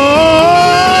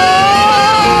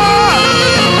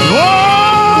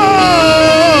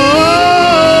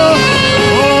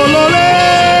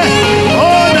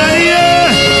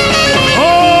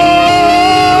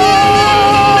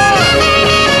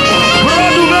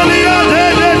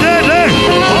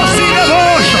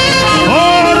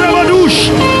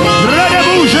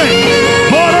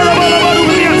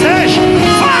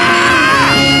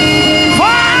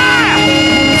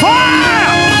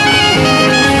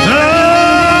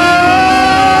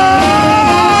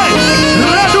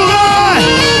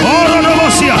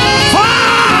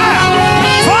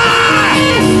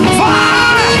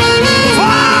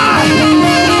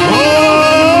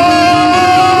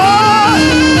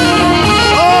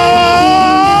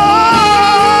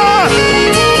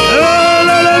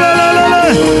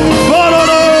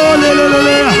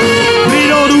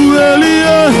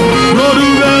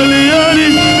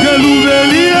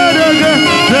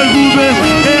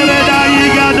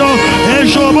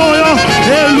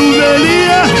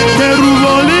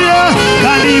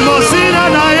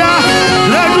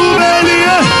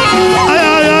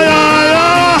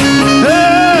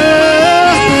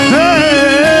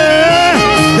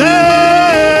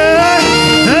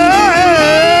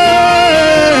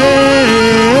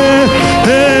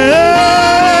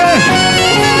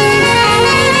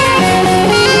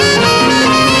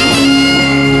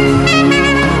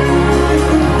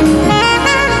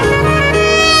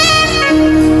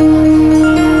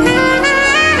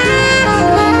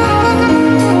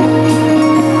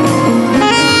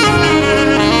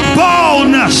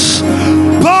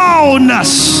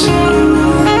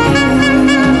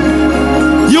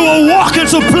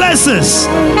 places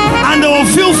and they will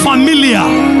feel familiar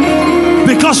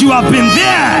because you have been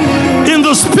there in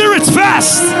the spirit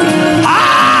first.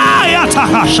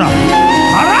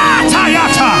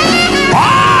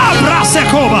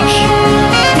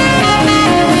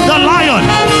 The lion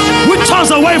which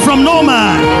turns away from no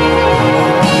man.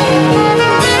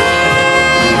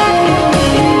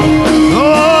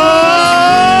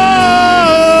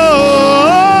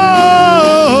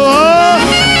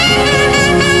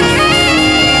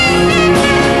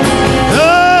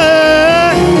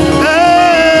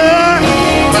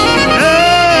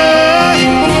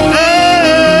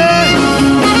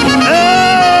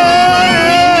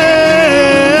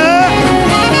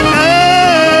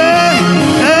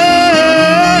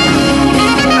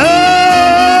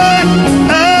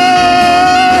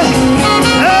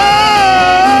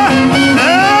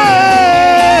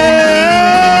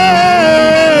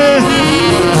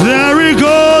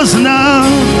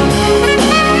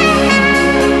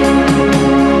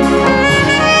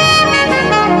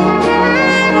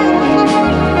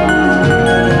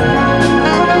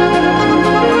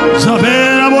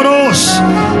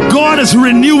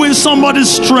 Renewing somebody's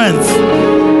strength.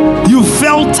 You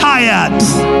felt tired.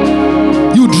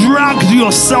 You dragged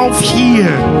yourself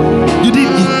here. You did.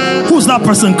 Who's that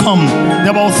person come? There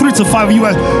are about 3 to 5. You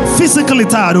were physically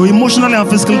tired or emotionally and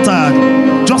physically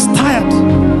tired. Just tired.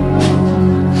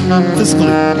 Physically.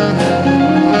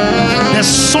 There's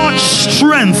such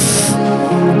strength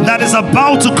that is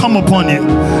about to come upon you.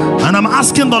 And I'm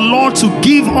asking the Lord to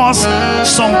give us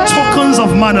some tokens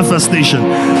of manifestation.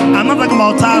 I'm not talking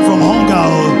about tired from hunger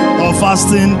or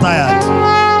fasting, tired.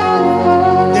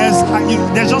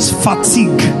 There's just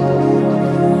fatigue.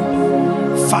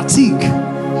 Fatigue.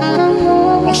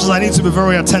 Ushers, I need to be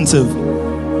very attentive.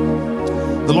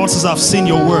 The Lord says, I've seen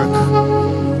your work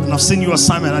and I've seen your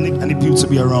assignment. I need you to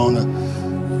be around.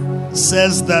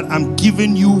 Says that I'm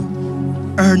giving you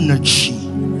energy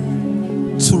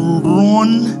to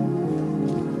run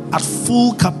at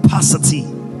full capacity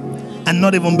and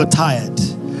not even be tired.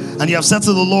 And you have said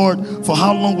to the Lord, for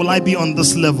how long will I be on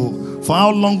this level? For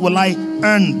how long will I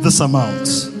earn this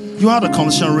amount? You had a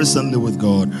conversation recently with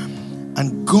God,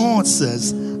 and God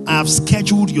says, I have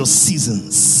scheduled your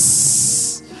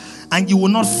seasons, and you will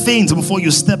not faint before you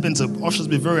step into. Ushers,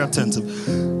 be very attentive.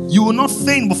 You will not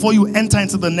faint before you enter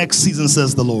into the next season,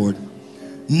 says the Lord.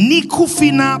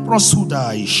 Nikufina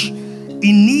prosudaish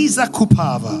iniza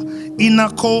kupava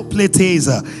inako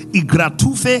pleteza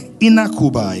igratufe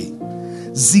inakubai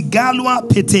zigalwa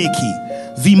peteki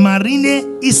vimarine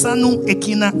isanu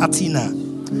ekina atina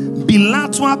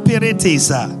bilatwa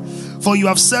peretesa. For you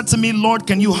have said to me, Lord,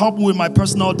 can you help me with my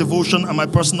personal devotion and my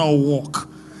personal walk?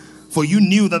 For you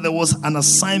knew that there was an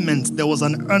assignment, there was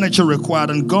an energy required.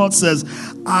 And God says,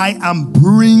 I am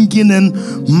bringing in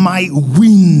my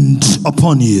wind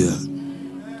upon you.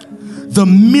 The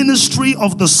ministry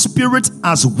of the Spirit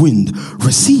as wind.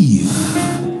 Receive.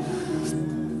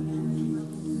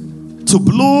 To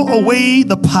blow away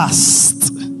the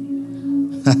past.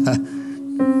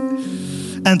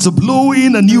 And to blow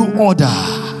in a new order.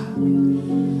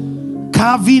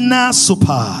 Kavina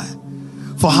Supai.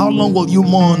 For how long will you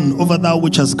mourn over that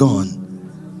which has gone?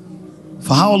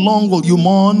 For how long will you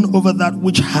mourn over that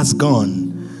which has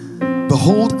gone?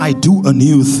 Behold, I do a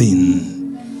new thing.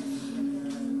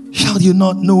 Shall you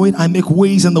not know it? I make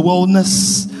ways in the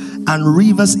wilderness and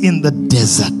rivers in the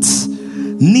desert.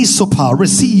 Nisopa,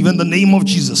 receive in the name of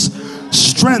Jesus.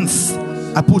 Strength.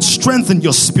 I put strength in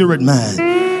your spirit, man.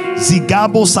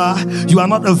 Zigabosa, you are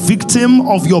not a victim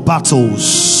of your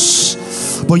battles,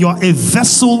 but you are a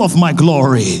vessel of my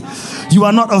glory. You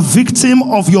are not a victim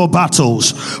of your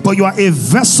battles, but you are a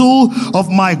vessel of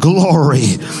my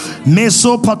glory.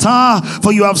 Mesopata,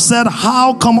 for you have said,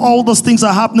 how come all those things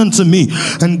are happening to me?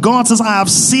 And God says, I have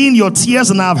seen your tears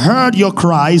and I have heard your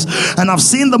cries, and I've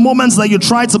seen the moments that you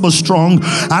try to be strong,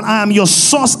 and I am your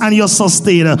source and your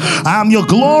sustainer. I am your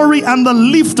glory and the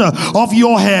lifter of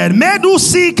your head.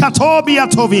 Medusi katobia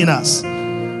tovinas.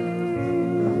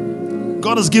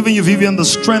 God has given you, Vivian, the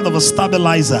strength of a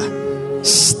stabilizer.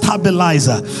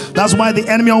 Stabilizer. That's why the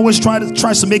enemy always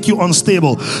tries to make you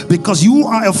unstable, because you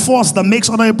are a force that makes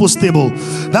other people stable.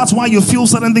 That's why you feel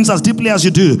certain things as deeply as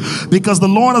you do, because the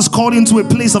Lord has called you into a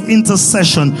place of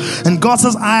intercession, and God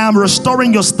says, I am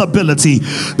restoring your stability,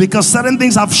 because certain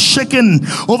things have shaken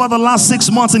over the last 6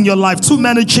 months in your life. Too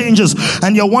many changes,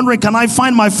 and you're wondering, can I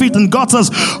find my feet? And God says,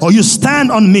 oh, you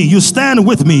stand on me, you stand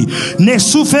with me.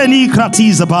 Nesufeni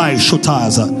kratiza bai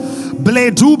shotaza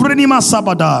bledu brenima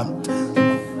sabada.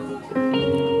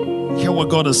 Hear what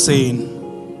God is saying.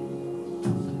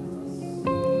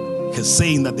 He's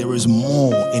saying that there is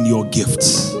more in your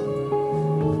gifts.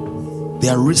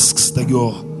 There are risks that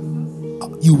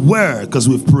you were, because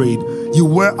we've prayed, you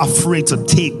were afraid to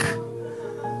take.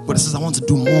 But it says, I want to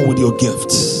do more with your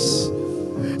gifts.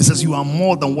 It says, you are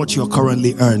more than what you're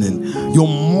currently earning. You're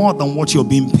more than what you're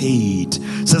being paid.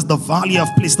 It says, the value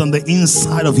I've placed on the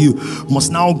inside of you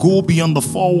must now go beyond the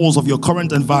four walls of your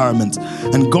current environment.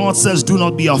 And God says, do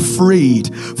not be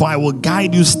afraid, for I will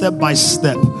guide you step by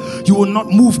step. You will not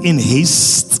move in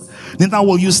haste, neither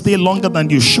will you stay longer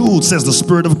than you should, says the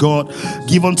Spirit of God.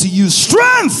 Give unto you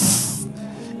strength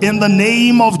in the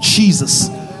name of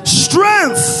Jesus.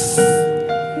 Strength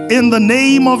in the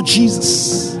name of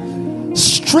Jesus.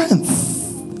 Strength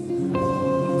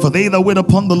for they that wait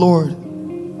upon the Lord.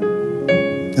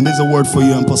 And there's a word for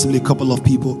you and possibly a couple of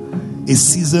people. A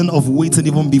season of waiting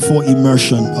even before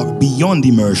immersion, or beyond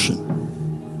immersion.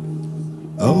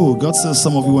 Oh, God says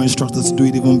some of you are instructed to do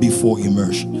it even before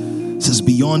immersion. It says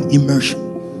beyond immersion.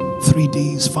 3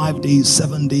 days, 5 days,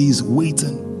 7 days,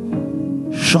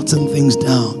 waiting, shutting things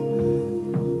down,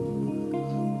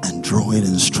 and drawing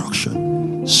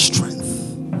instruction. Strength.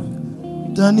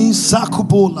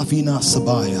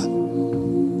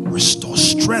 Restore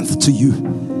strength to you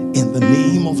in the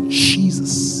name of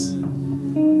Jesus.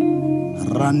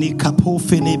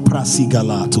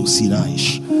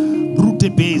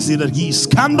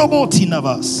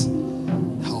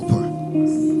 Help her.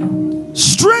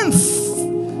 Strength.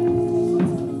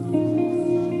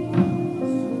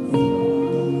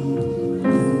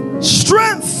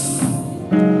 Strength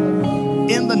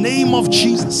in the name of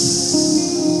Jesus.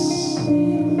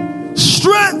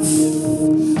 Strength.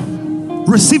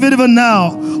 Receive it even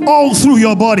now, all through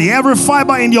your body, every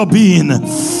fiber in your being,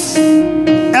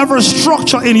 every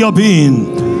structure in your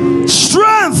being.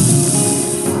 Strength.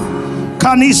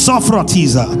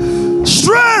 Kanisofratiza.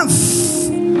 Strength.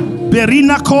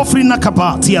 Berina kofrina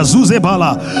kapatia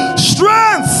zuzebala.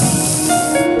 Strength.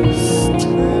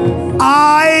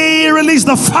 I release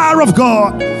the fire of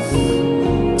God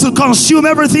to consume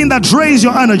everything that drains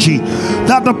your energy,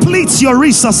 that depletes your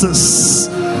resources,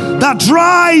 that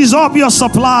dries up your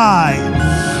supply,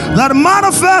 that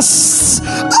manifests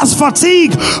as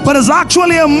fatigue, but is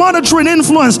actually a monitoring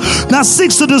influence that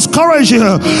seeks to discourage you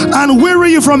and weary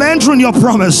you from entering your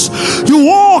promise. You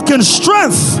walk in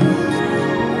strength.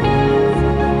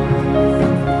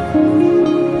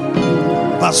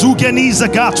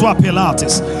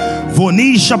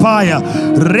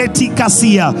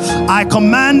 I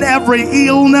command every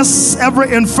illness,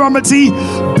 every infirmity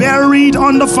buried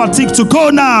under fatigue to go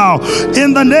now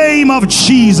in the name of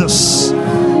Jesus.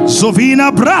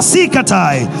 Zovina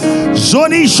brasikatai,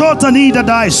 zoni shotanida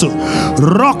daisu,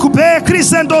 rokupe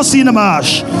crisendo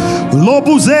sinamash,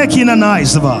 lobuzeki na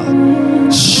naisva.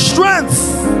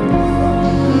 Strength.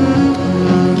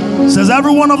 Says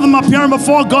every one of them appearing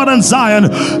before God in Zion,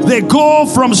 they go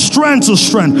from strength to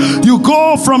strength. You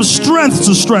go from strength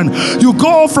to strength. You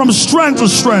go from strength to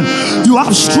strength. You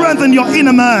have strength in your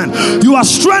inner man. You are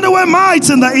strengthened with might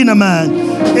in the inner man.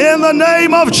 In the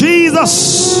name of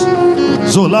Jesus.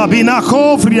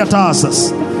 Zolabinako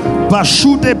friatasas.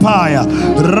 Bashute paya.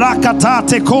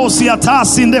 Rakatate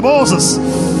kosiatas in the boses.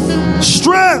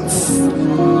 Strength.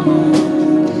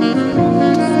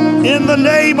 In the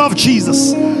name of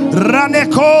Jesus.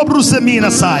 Raneko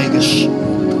brusemina saigish.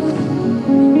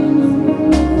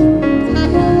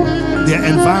 There are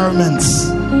environments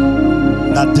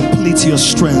that deplete your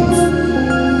strength.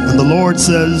 And the Lord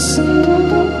says,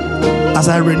 as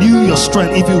I renew your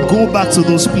strength, if you go back to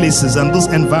those places and those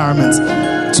environments,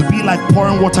 to be like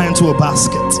pouring water into a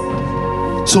basket.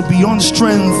 So beyond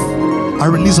strength, I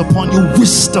release upon you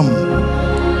wisdom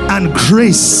and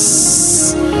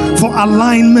grace for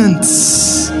alignment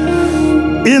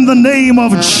in the name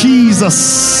of Jesus.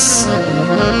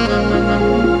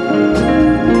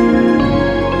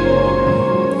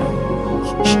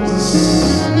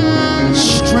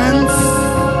 Strength.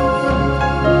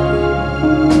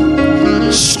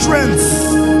 Strength.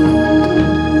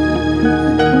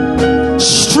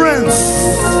 Strength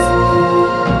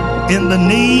in the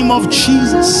name of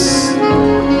Jesus. You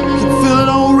can feel it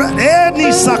already.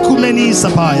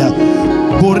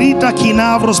 Borita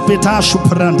kinavros petashu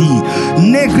prandi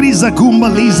negriza gumba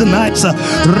liza naitsa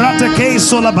ratake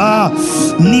solaba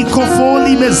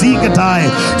nikofoli mezigatai.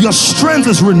 Your strength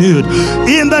is renewed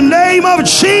in the name of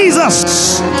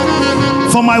Jesus.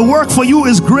 For my work for you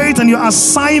is great and your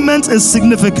assignment is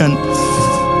significant.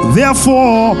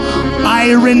 Therefore,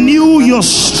 I renew your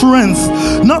strength,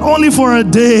 not only for a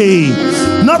day,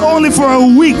 not only for a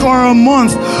week or a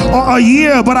month or a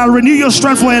year, but I renew your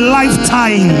strength for a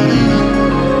lifetime.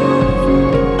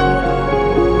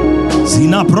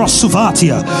 Zina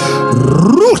prosuvatia.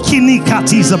 Rukini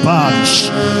katiza parish.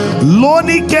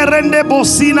 Loni kerende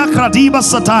bosina kradiba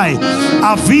satai.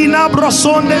 Avina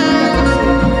brosonde.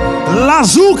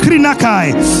 Lazukri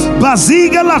nakai.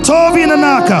 Baziga latovi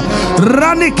nanaka.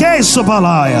 Ranike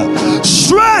sobalaya.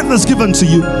 Strength is given to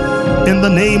you in the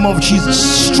name of Jesus.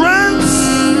 Strength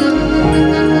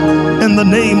in the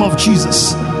name of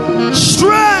Jesus.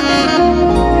 Strength.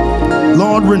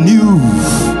 Lord, renew.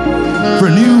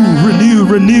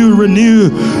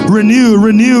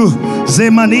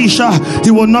 Zemanisha,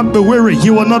 he will not be weary, he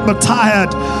will not be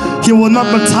tired, he will not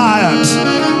be tired.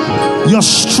 Your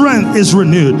strength is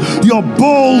renewed, your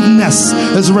boldness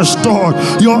is restored,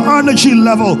 your energy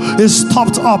level is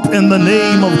topped up in the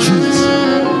name of Jesus.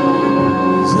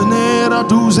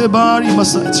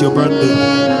 It's your birthday.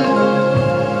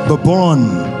 Be born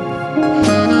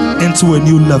into a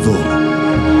new level.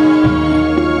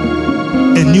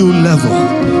 A new level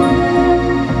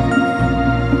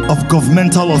of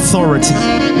governmental authority,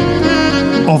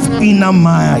 of inner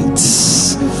might,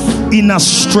 inner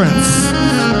strength,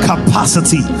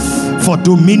 capacity for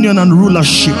dominion and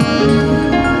rulership.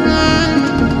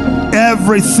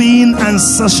 Everything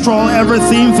ancestral,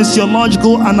 everything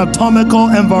physiological, anatomical,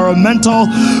 environmental,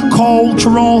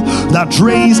 cultural that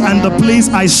drains and the place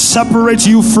I separate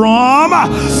you from,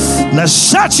 let's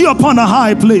set you upon a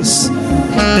high place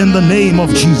in the name of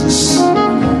Jesus.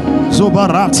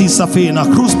 Zobarati Safina,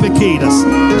 Cruz Pecadas.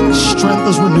 Strength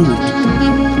is renewed.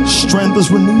 Strength is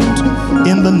renewed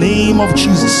in the name of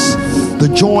Jesus. The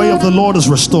joy of the Lord is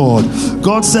restored.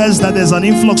 God says that there's an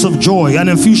influx of joy, an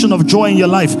infusion of joy in your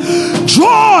life.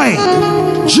 Joy!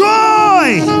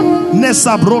 Joy!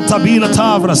 Nessa brota bila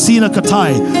tavra sina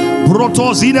katai.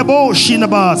 Broto zinebo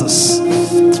shinabatas.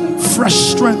 Fresh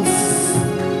strength.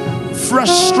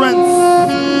 Fresh strength.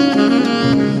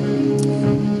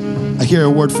 I hear a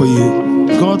word for you.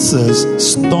 God says,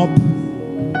 stop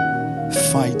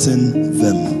fighting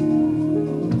them.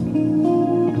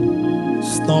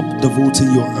 Stop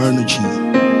devoting your energy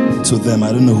to them.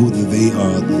 I don't know who the they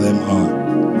are, the them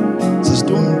are. He says,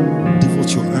 don't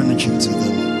devote your energy to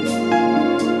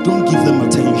them. Don't give them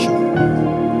attention.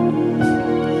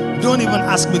 Don't even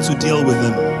ask me to deal with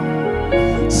them.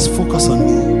 Just focus on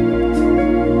me.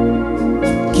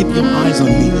 Keep your eyes on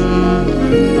me.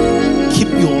 Keep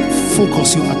your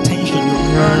focus, your attention,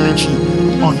 your energy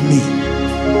on me.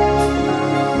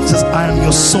 He says, I am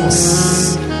your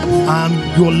source. I am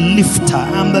your lifter. I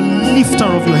am the lifter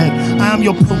of your head. I am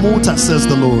your promoter, says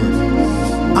the Lord.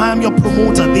 I am your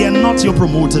promoter. They are not your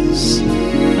promoters.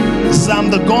 He says, I am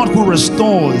the God who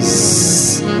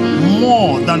restores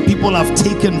more than people have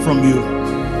taken from you.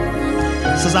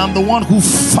 He says, I am the one who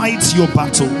fights your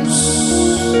battles.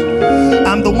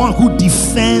 I'm the one who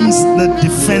defends the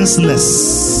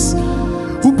defenseless,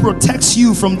 who protects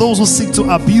you from those who seek to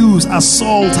abuse,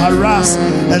 assault, harass,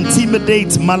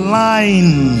 intimidate,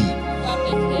 malign.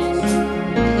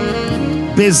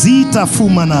 Bezita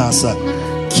fumanasa,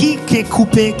 kike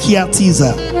kupe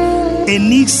kiatiza,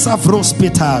 enisa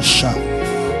vrospetasha,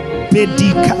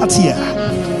 pedikatia,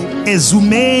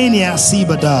 ezumenia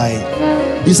sibadai.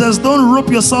 He says, don't rope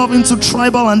yourself into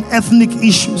tribal and ethnic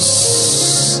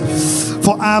issues,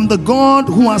 for I am the God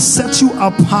who has set you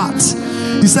apart.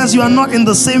 He says, you are not in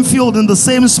the same field, in the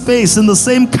same space, in the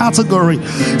same category.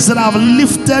 He said, I've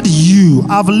lifted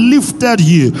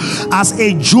you as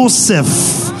a Joseph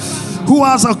who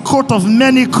has a coat of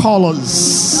many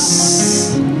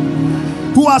colors,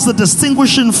 who has a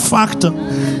distinguishing factor.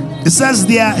 It says,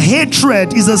 their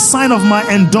hatred is a sign of my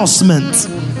endorsement.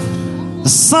 A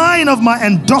sign of my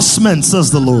endorsement, says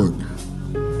the Lord.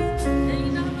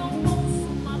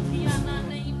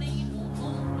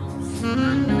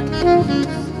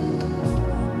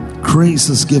 Grace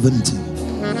is given to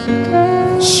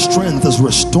you. Strength is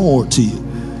restored to you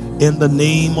in the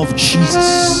name of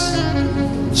Jesus.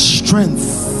 Strength.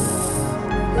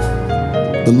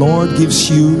 The Lord gives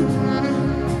you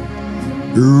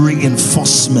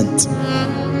reinforcement.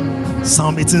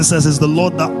 Psalm 18 says, it's the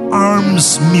Lord that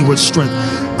arms me with strength.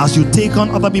 As you take on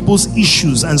other people's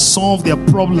issues and solve their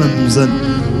problems and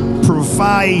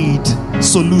provide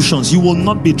solutions, you will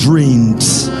not be drained.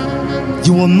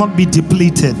 You will not be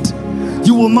depleted.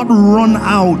 You will not run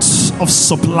out of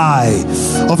supply,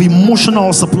 of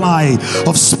emotional supply,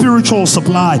 of spiritual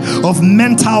supply, of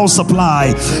mental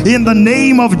supply. In the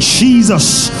name of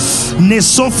Jesus,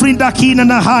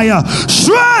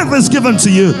 strength is given to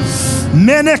you.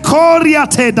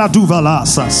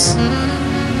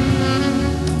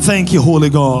 Thank you, Holy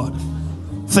God.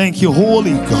 Thank you,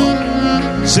 Holy God.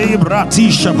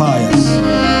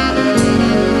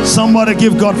 Somebody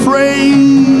give God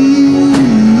praise.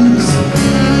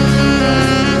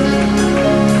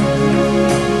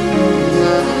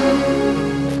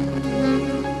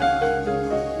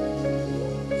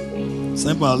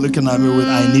 Some people are looking at me with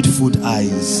I need food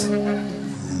eyes.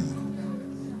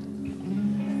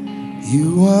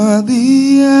 You are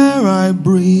the air I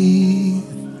breathe.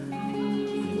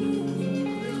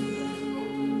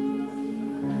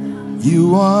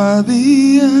 You are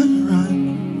the air I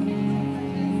breathe.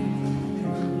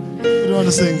 You don't want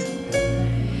to sing?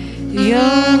 Your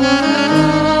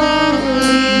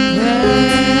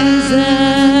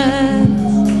presence,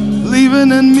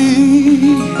 Living in me.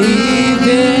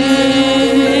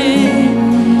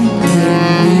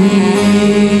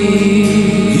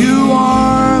 You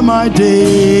are my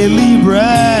daily bread.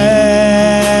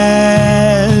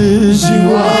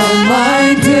 You are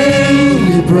my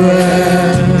daily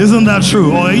bread. Isn't that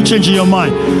true? Or are you changing your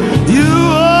mind? You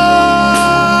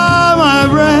are my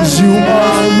bread. You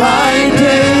are my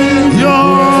daily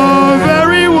Your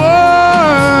very word.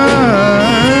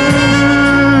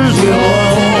 Your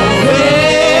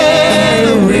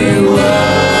very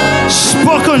word.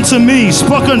 Spoken to me.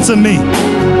 Spoken to me.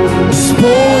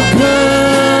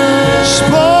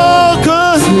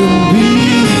 Spoken to me.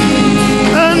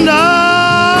 And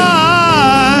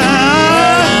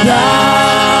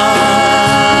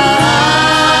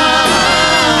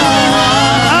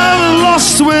I'm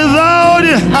lost without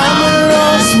you. I'm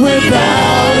lost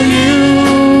without you.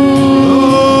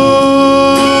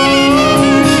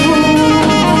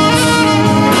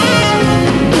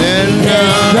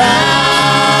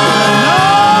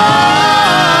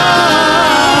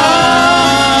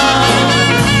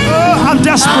 I'm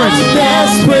desperate.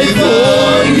 Desperate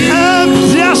for you. I'm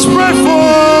desperate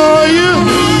for you.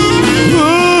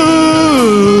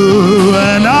 Ooh,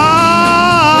 and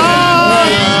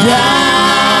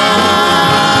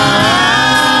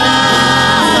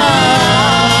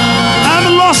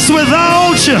I'm lost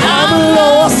without you. I'm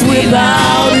lost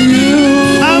without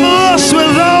you. I'm lost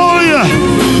without you.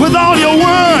 Without your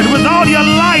word, without your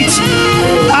light.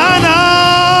 And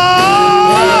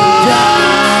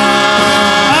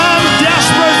I'm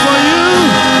desperate for you.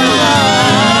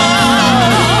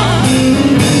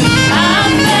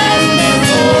 I'm desperate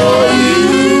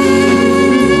for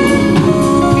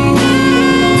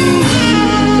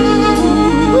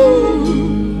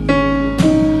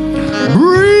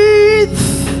Breathe,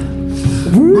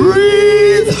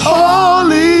 breathe,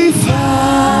 Holy Father.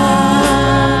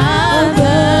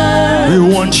 We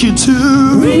want you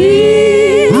to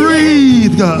Breathe,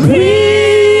 breathe, God.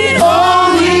 breathe,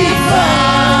 Holy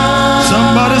Father.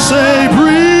 Somebody say,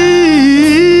 breathe.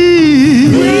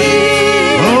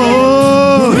 Breathe,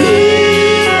 Oh,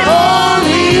 breathe,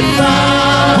 Holy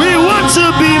Father. we want to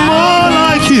be more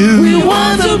like you. We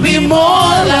want to be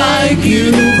more like you.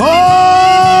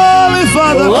 Holy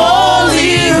Father,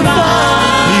 Holy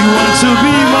Father. we want to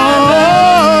be more.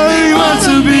 We want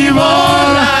to be more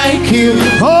like you.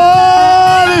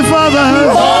 Holy Father.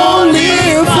 Holy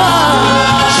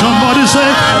Father. Somebody say,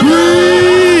 breathe.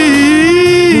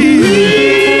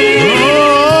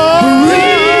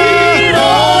 Breathe,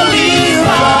 Holy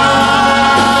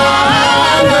Father.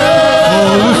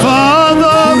 Holy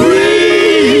Father,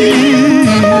 breathe.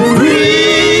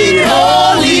 Breathe,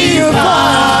 Holy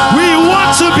Father. We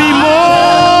want to be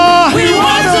more. We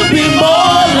want to be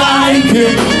more like you.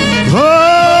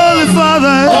 Holy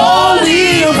Father, Holy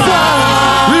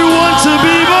Father. we want to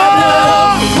be more.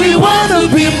 We want to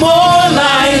be more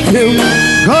like you.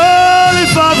 Holy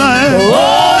Father,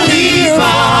 Holy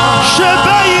Father.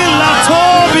 Shebeyi la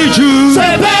tobi ju.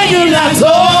 Sebeyu la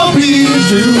tobi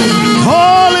ju.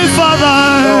 Holy Father,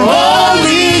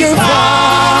 Holy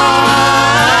Father.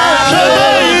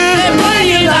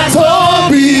 Sebeyu la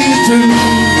tobi ju.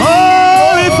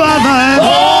 Holy Father,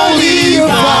 Holy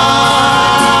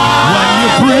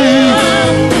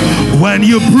Father. when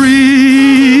you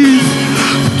breathe,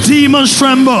 demons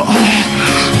tremble.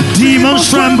 Demons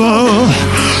tremble.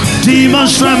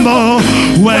 Demons tremble.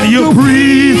 When you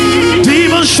breathe,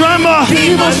 demons tremble.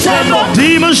 Demons tremble.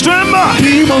 Demons tremble.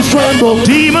 Demons tremble.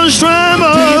 Demons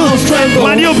tremble. Demons tremble.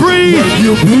 When you breathe,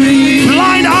 You breathe.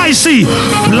 blind eye see.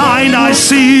 Blind eye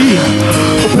see.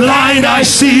 Blind eye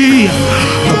see.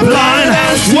 Blind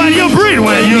eye see. When you breathe,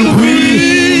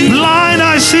 blind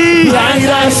eye see. Blind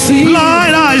I see.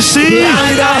 Blind eye see.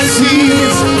 Blind I see.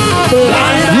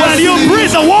 Blind I When you see.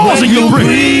 breathe, the walls When and you you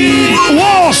breathe.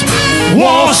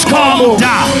 Walls come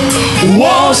down.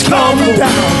 Walls come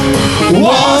down.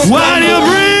 Walls When you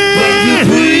breathe,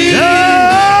 breathe.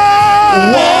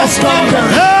 yeah. Walls come down.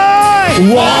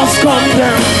 Hey. Walls come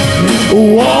down.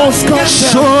 Walls come down.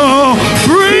 So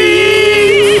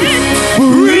breathe,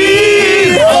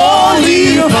 Breathe, Holy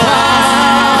Father.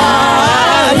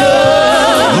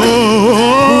 oh,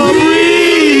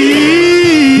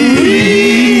 breathe.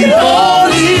 Breathe,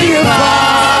 Holy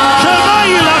Father.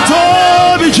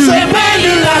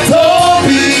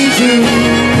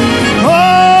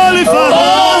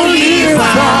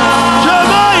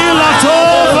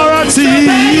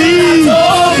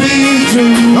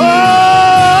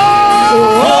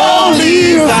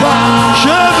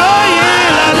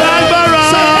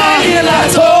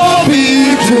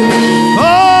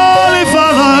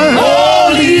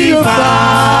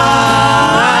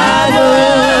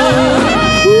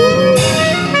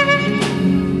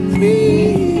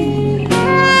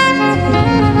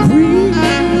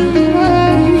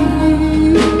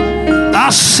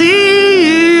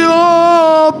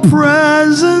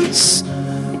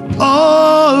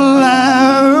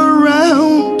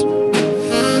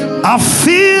 I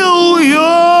feel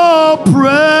your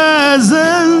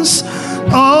presence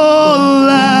all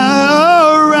around.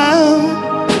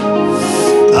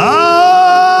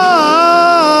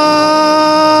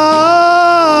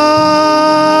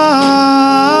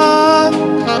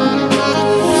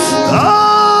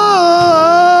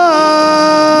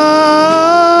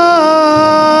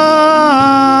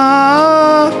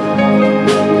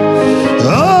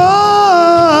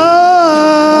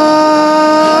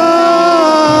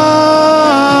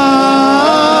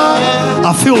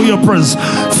 Feel your presence.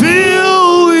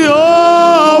 Feel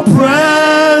your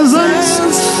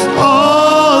presence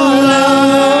all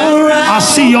around. I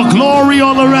see your glory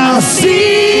all around. I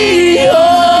see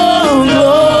your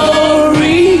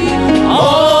glory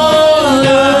all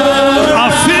around.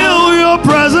 I feel your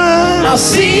presence. I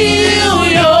feel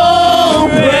your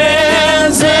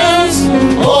presence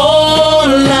all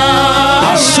around.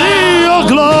 I see your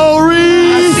glory.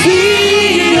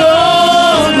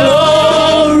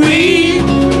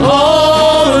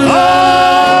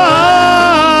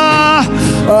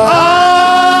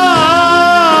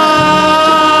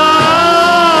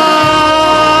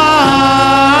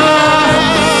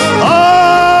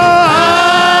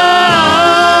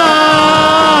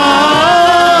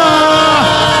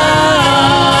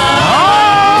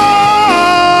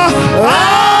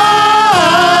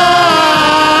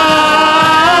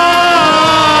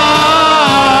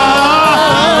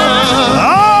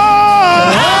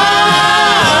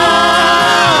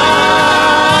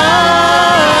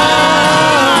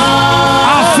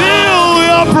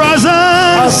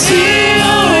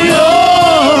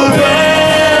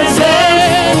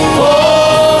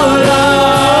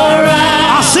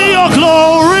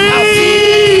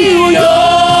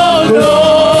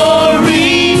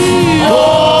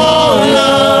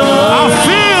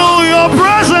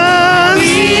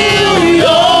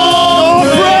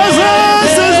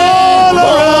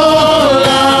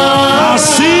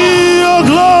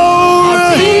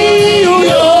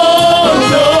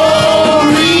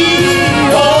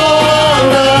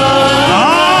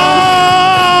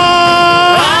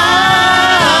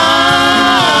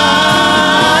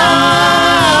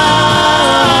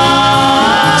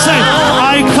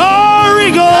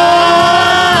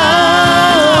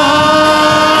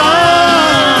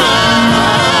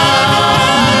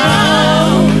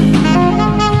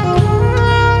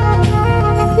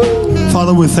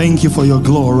 Father, we thank you for your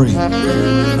glory.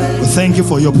 We thank you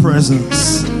for your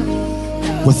presence.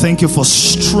 We thank you for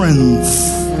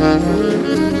strength.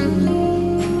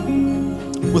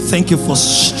 We thank you for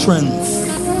strength.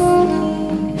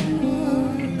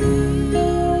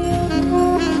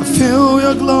 I feel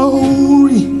your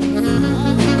glory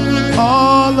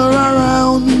all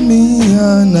around me,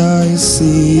 and I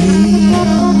see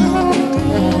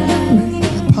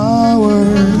power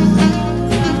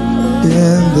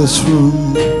in this room.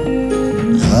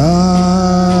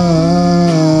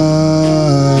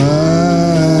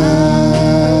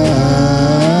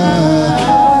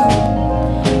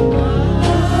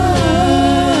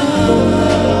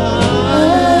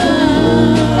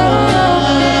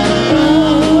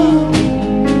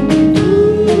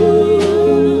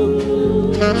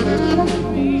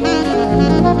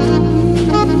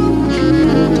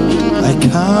 I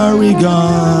carry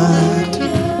God.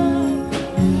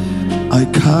 I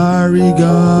carry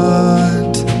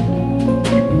God.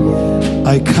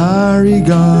 I carry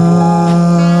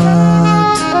God.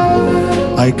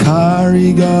 I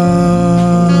carry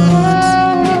God.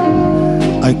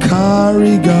 I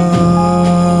carry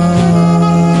God.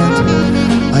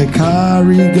 I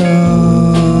carry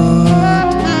God.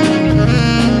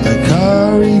 I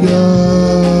carry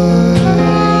God.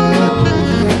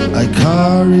 I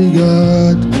carry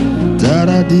God.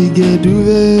 Dara dige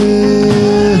duve.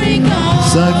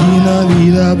 Sakina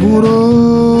vida puro.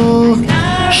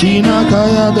 Shina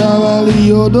kaya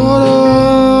dawali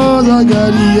odoro.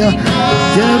 Zagaria.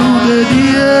 Kerude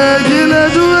die kile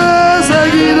duve.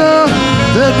 Sagina.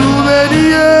 Te duve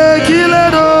die kile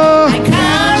do.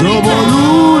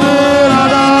 Zobolude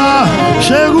rada.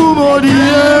 Shegu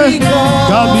modie.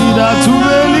 Kabida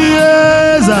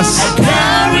tuveliezas.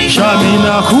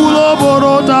 Shamina kulo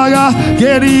borotaga.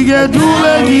 Gerige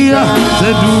duve gia.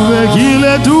 Te duve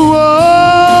kile duo.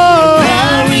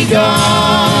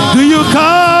 Do you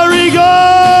carry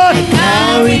God? I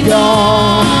carry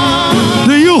God.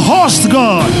 Do you host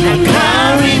God? I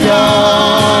carry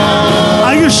God.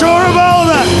 Are you sure about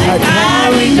that? I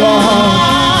carry God.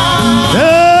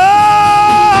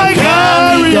 Yeah, I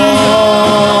carry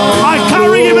God. I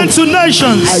carry him into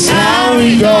nations. I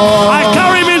carry God. I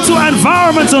carry him into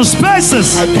environments and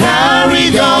spaces. I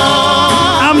carry God.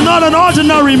 I'm not an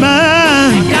ordinary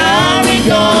man. I carry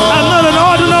God.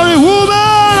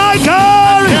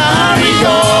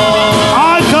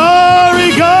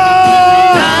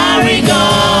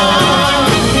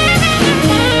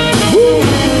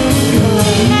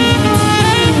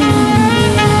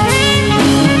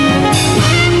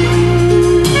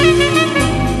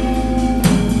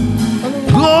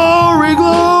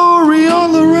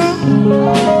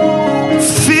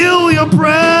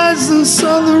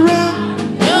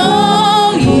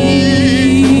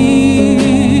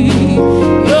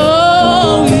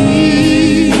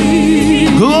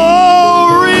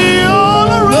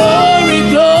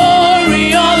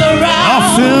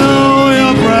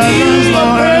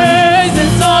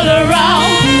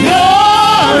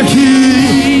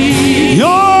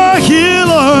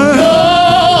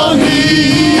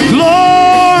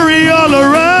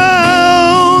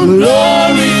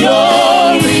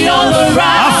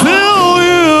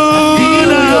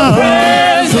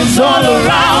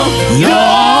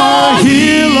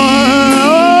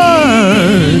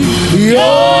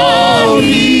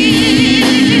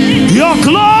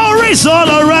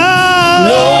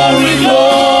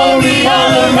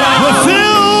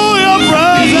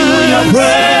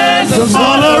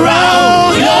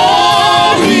 around.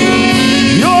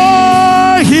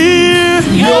 You're here.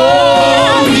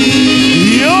 You're here.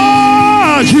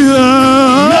 You're here.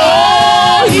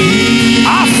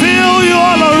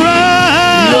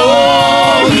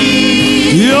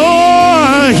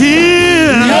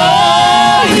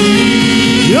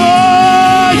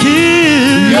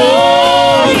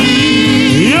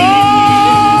 You're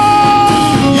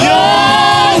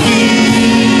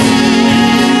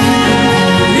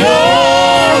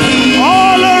here.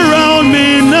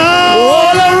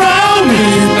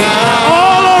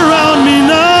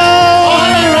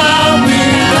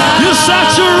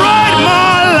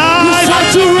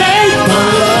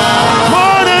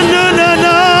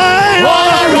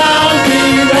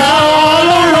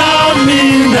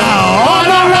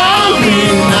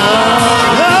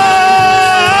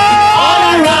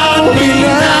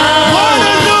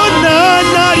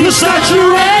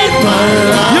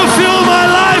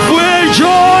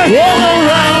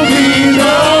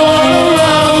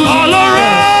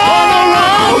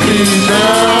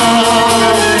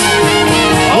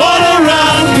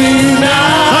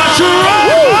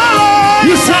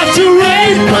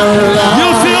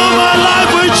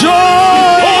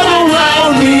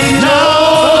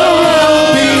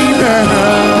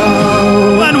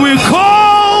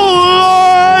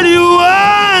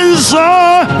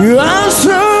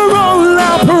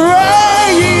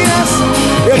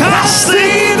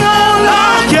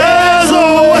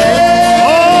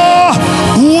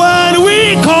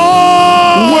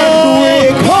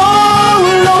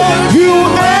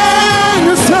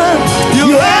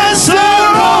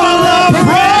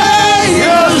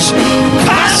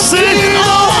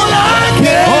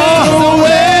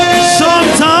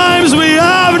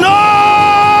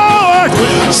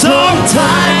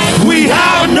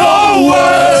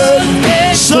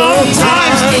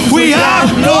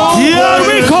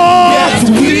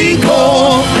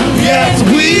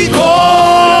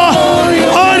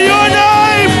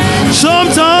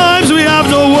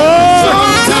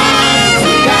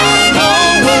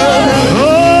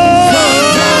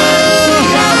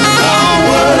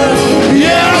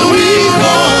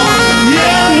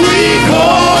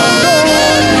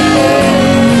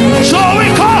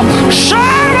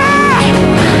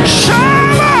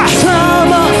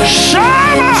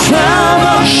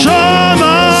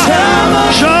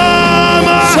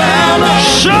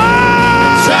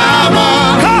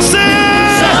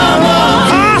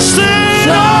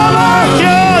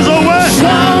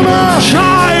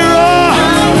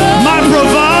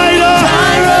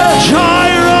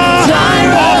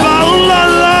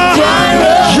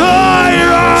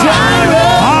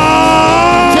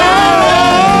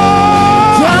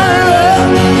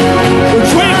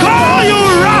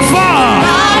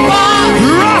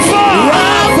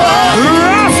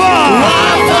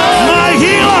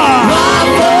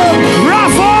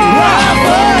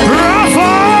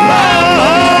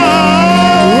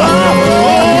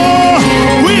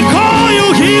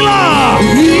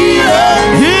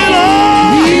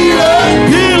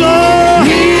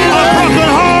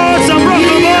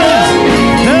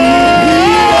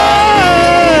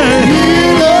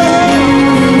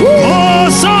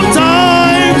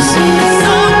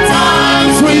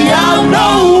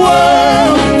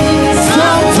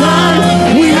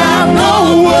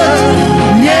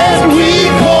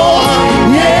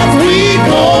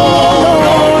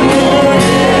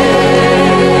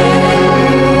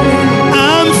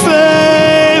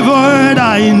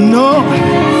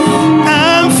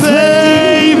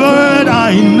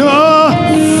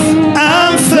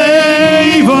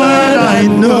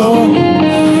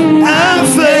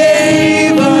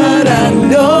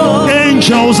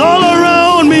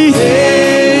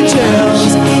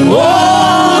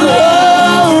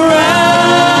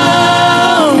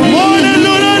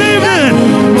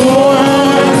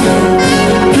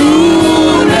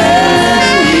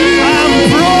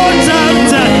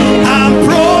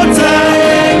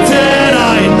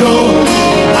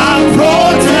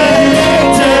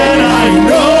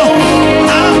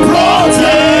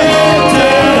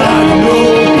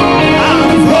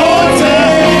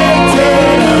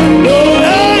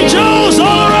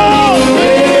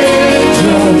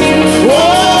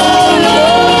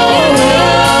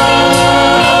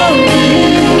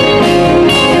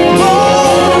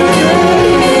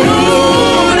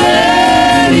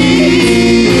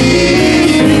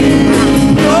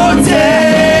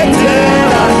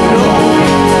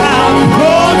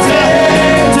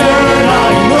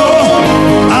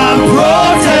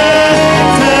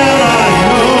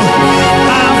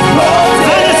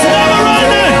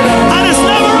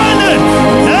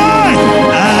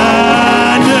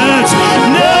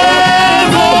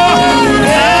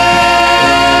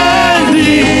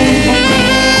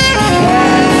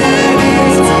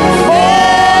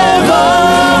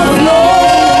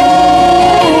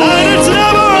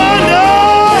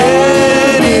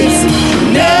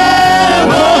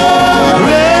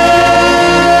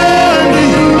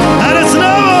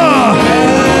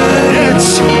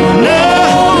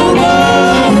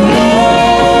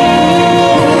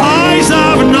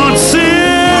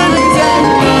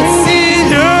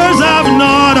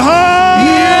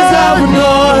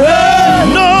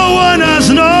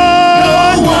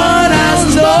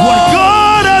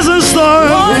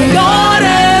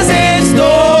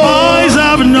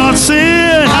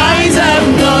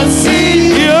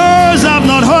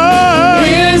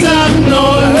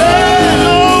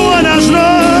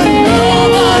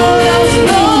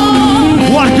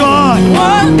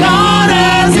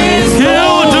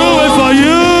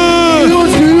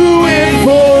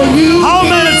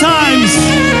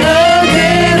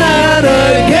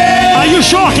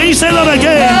 sure. Can you say that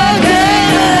again?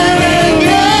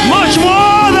 Much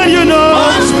more than you know.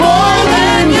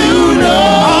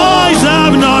 Eyes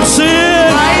have not seen.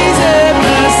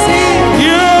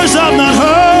 Ears have not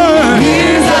heard.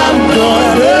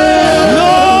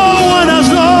 No one has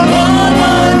known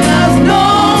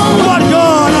what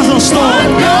God has in store.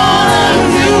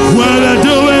 Well, they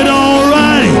do it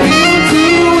already.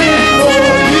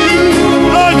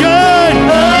 Again.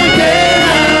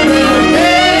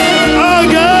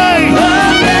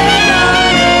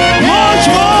 Much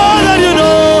more than you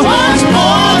know. Much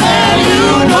more than you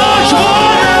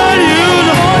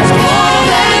know.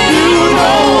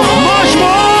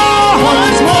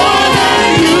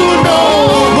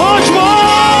 Much more.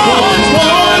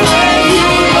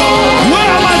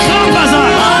 Where are my clappers at?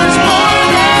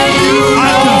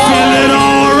 I can feel it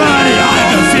already. I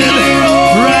can feel it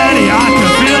ready. I can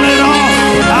feel it all.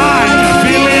 I can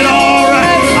feel it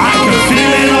already. I can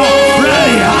feel it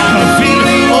already. I can feel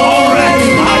it already.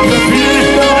 I can feel it.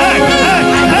 Hey, hey,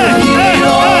 hey, hey, hey,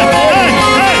 hey,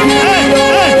 hey, hey,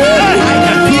 hey, hey. I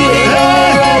can feel it.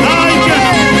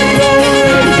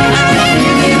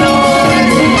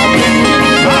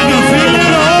 I can feel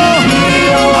it all.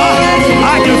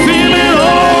 I can feel it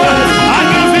all. I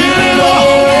can feel it all.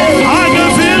 I can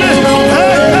feel it.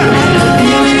 Hey, hey.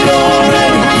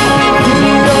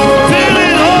 Feel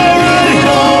it already.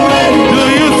 Do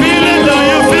you feel it? Do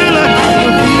you feel it?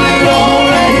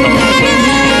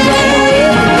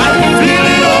 Feel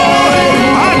it all.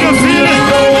 I can feel it.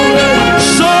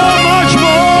 So much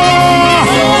more.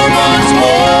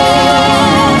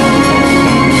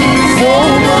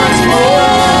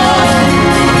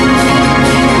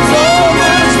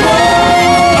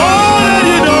 All that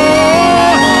you know.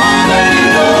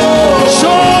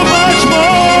 So much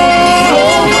more.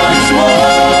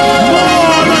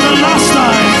 More than the last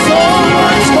time. More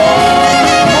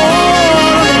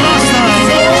than the last time.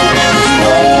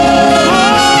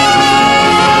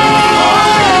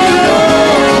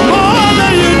 More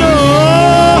than you know.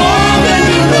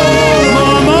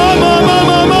 More, more, more, more,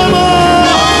 more, more, more.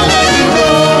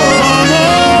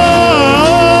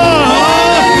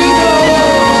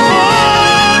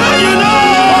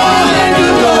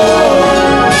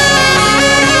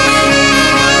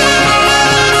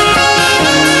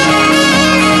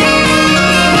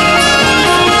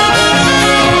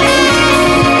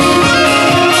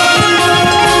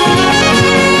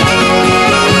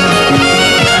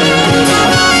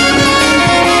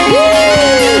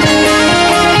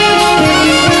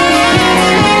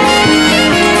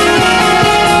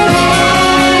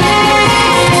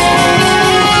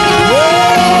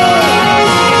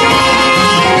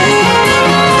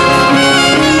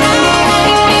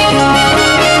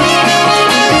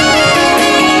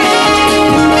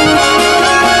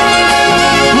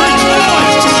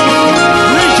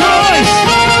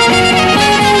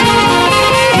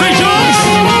 Rejoice!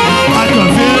 I can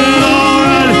feel it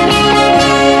already.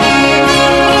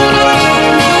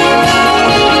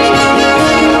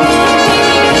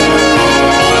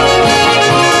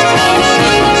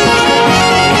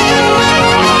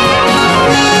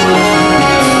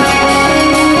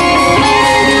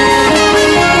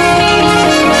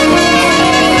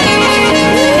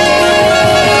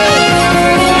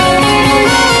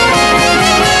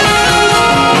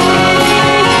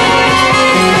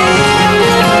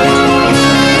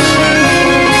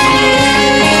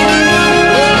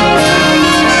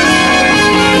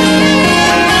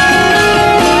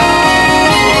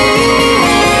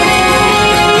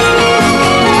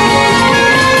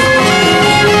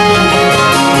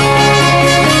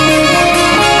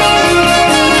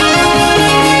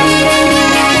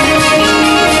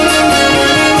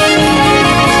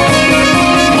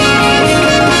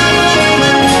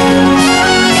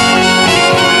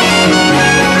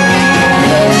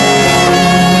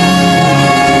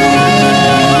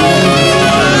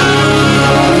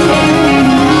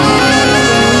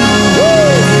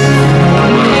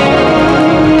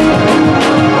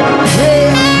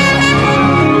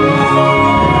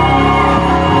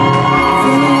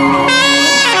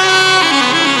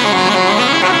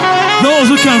 Those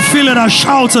who can feel it are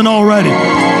shouting already.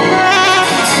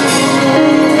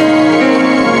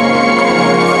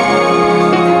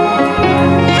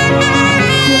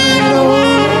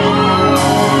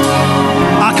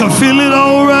 I can feel it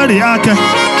already. I can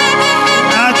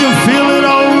feel it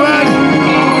already.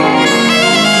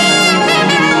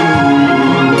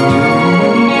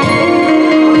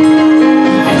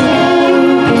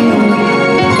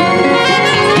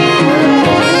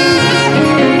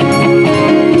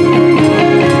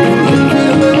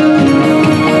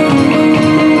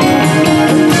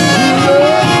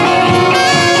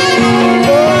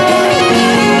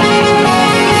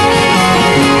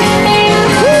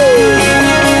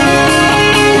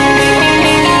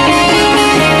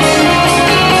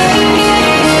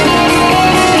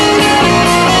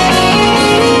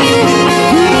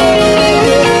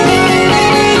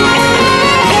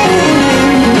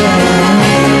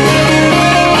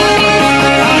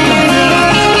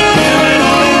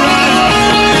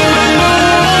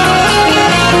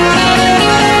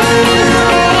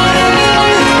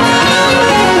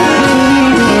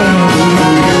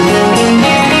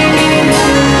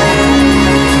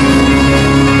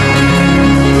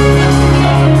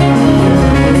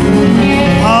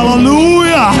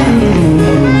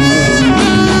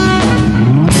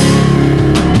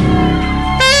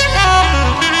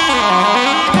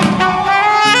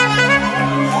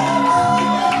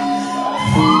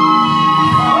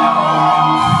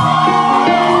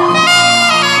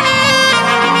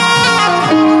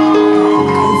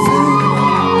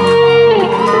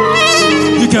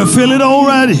 feel it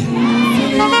already.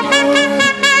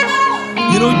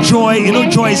 Joy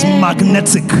is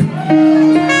magnetic.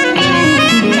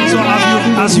 So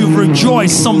as you've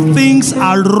rejoiced, some things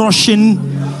are rushing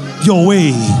your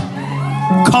way,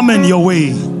 coming your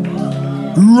way,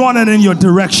 running in your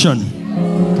direction.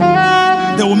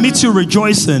 They will meet you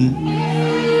rejoicing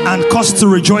and cause to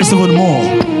rejoice even more.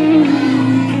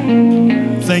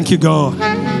 Thank you, God.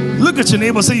 Look at your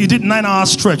neighbor, say you did 9-hour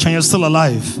stretch and you're still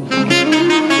alive.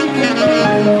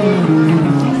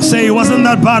 Say it wasn't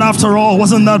that bad after all.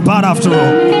 Wasn't that bad after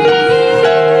all.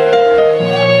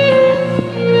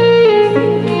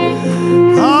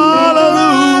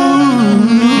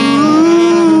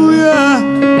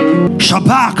 Hallelujah.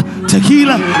 Shabak,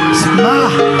 tequila,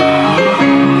 smah.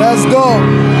 Let's go.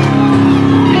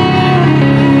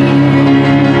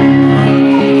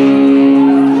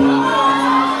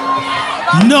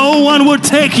 No one would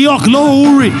take your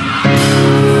glory.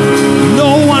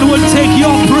 No one would take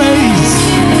your praise.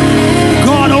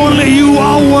 God, only you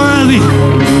are worthy.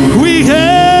 We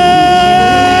hail.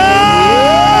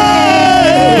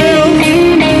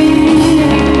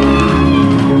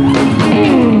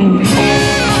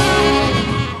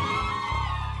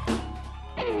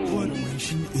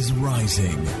 Generation is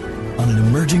rising on an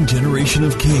emerging generation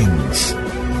of kings.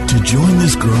 To join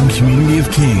this growing community of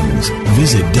kings,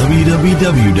 visit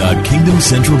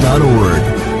www.kingdomcentral.org.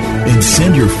 and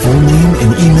send your full name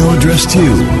and email address to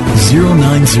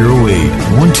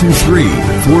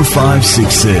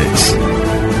 0908-123-4566.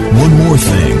 One more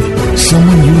thing,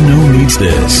 someone you know needs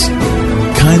this.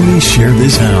 Kindly share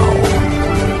this now.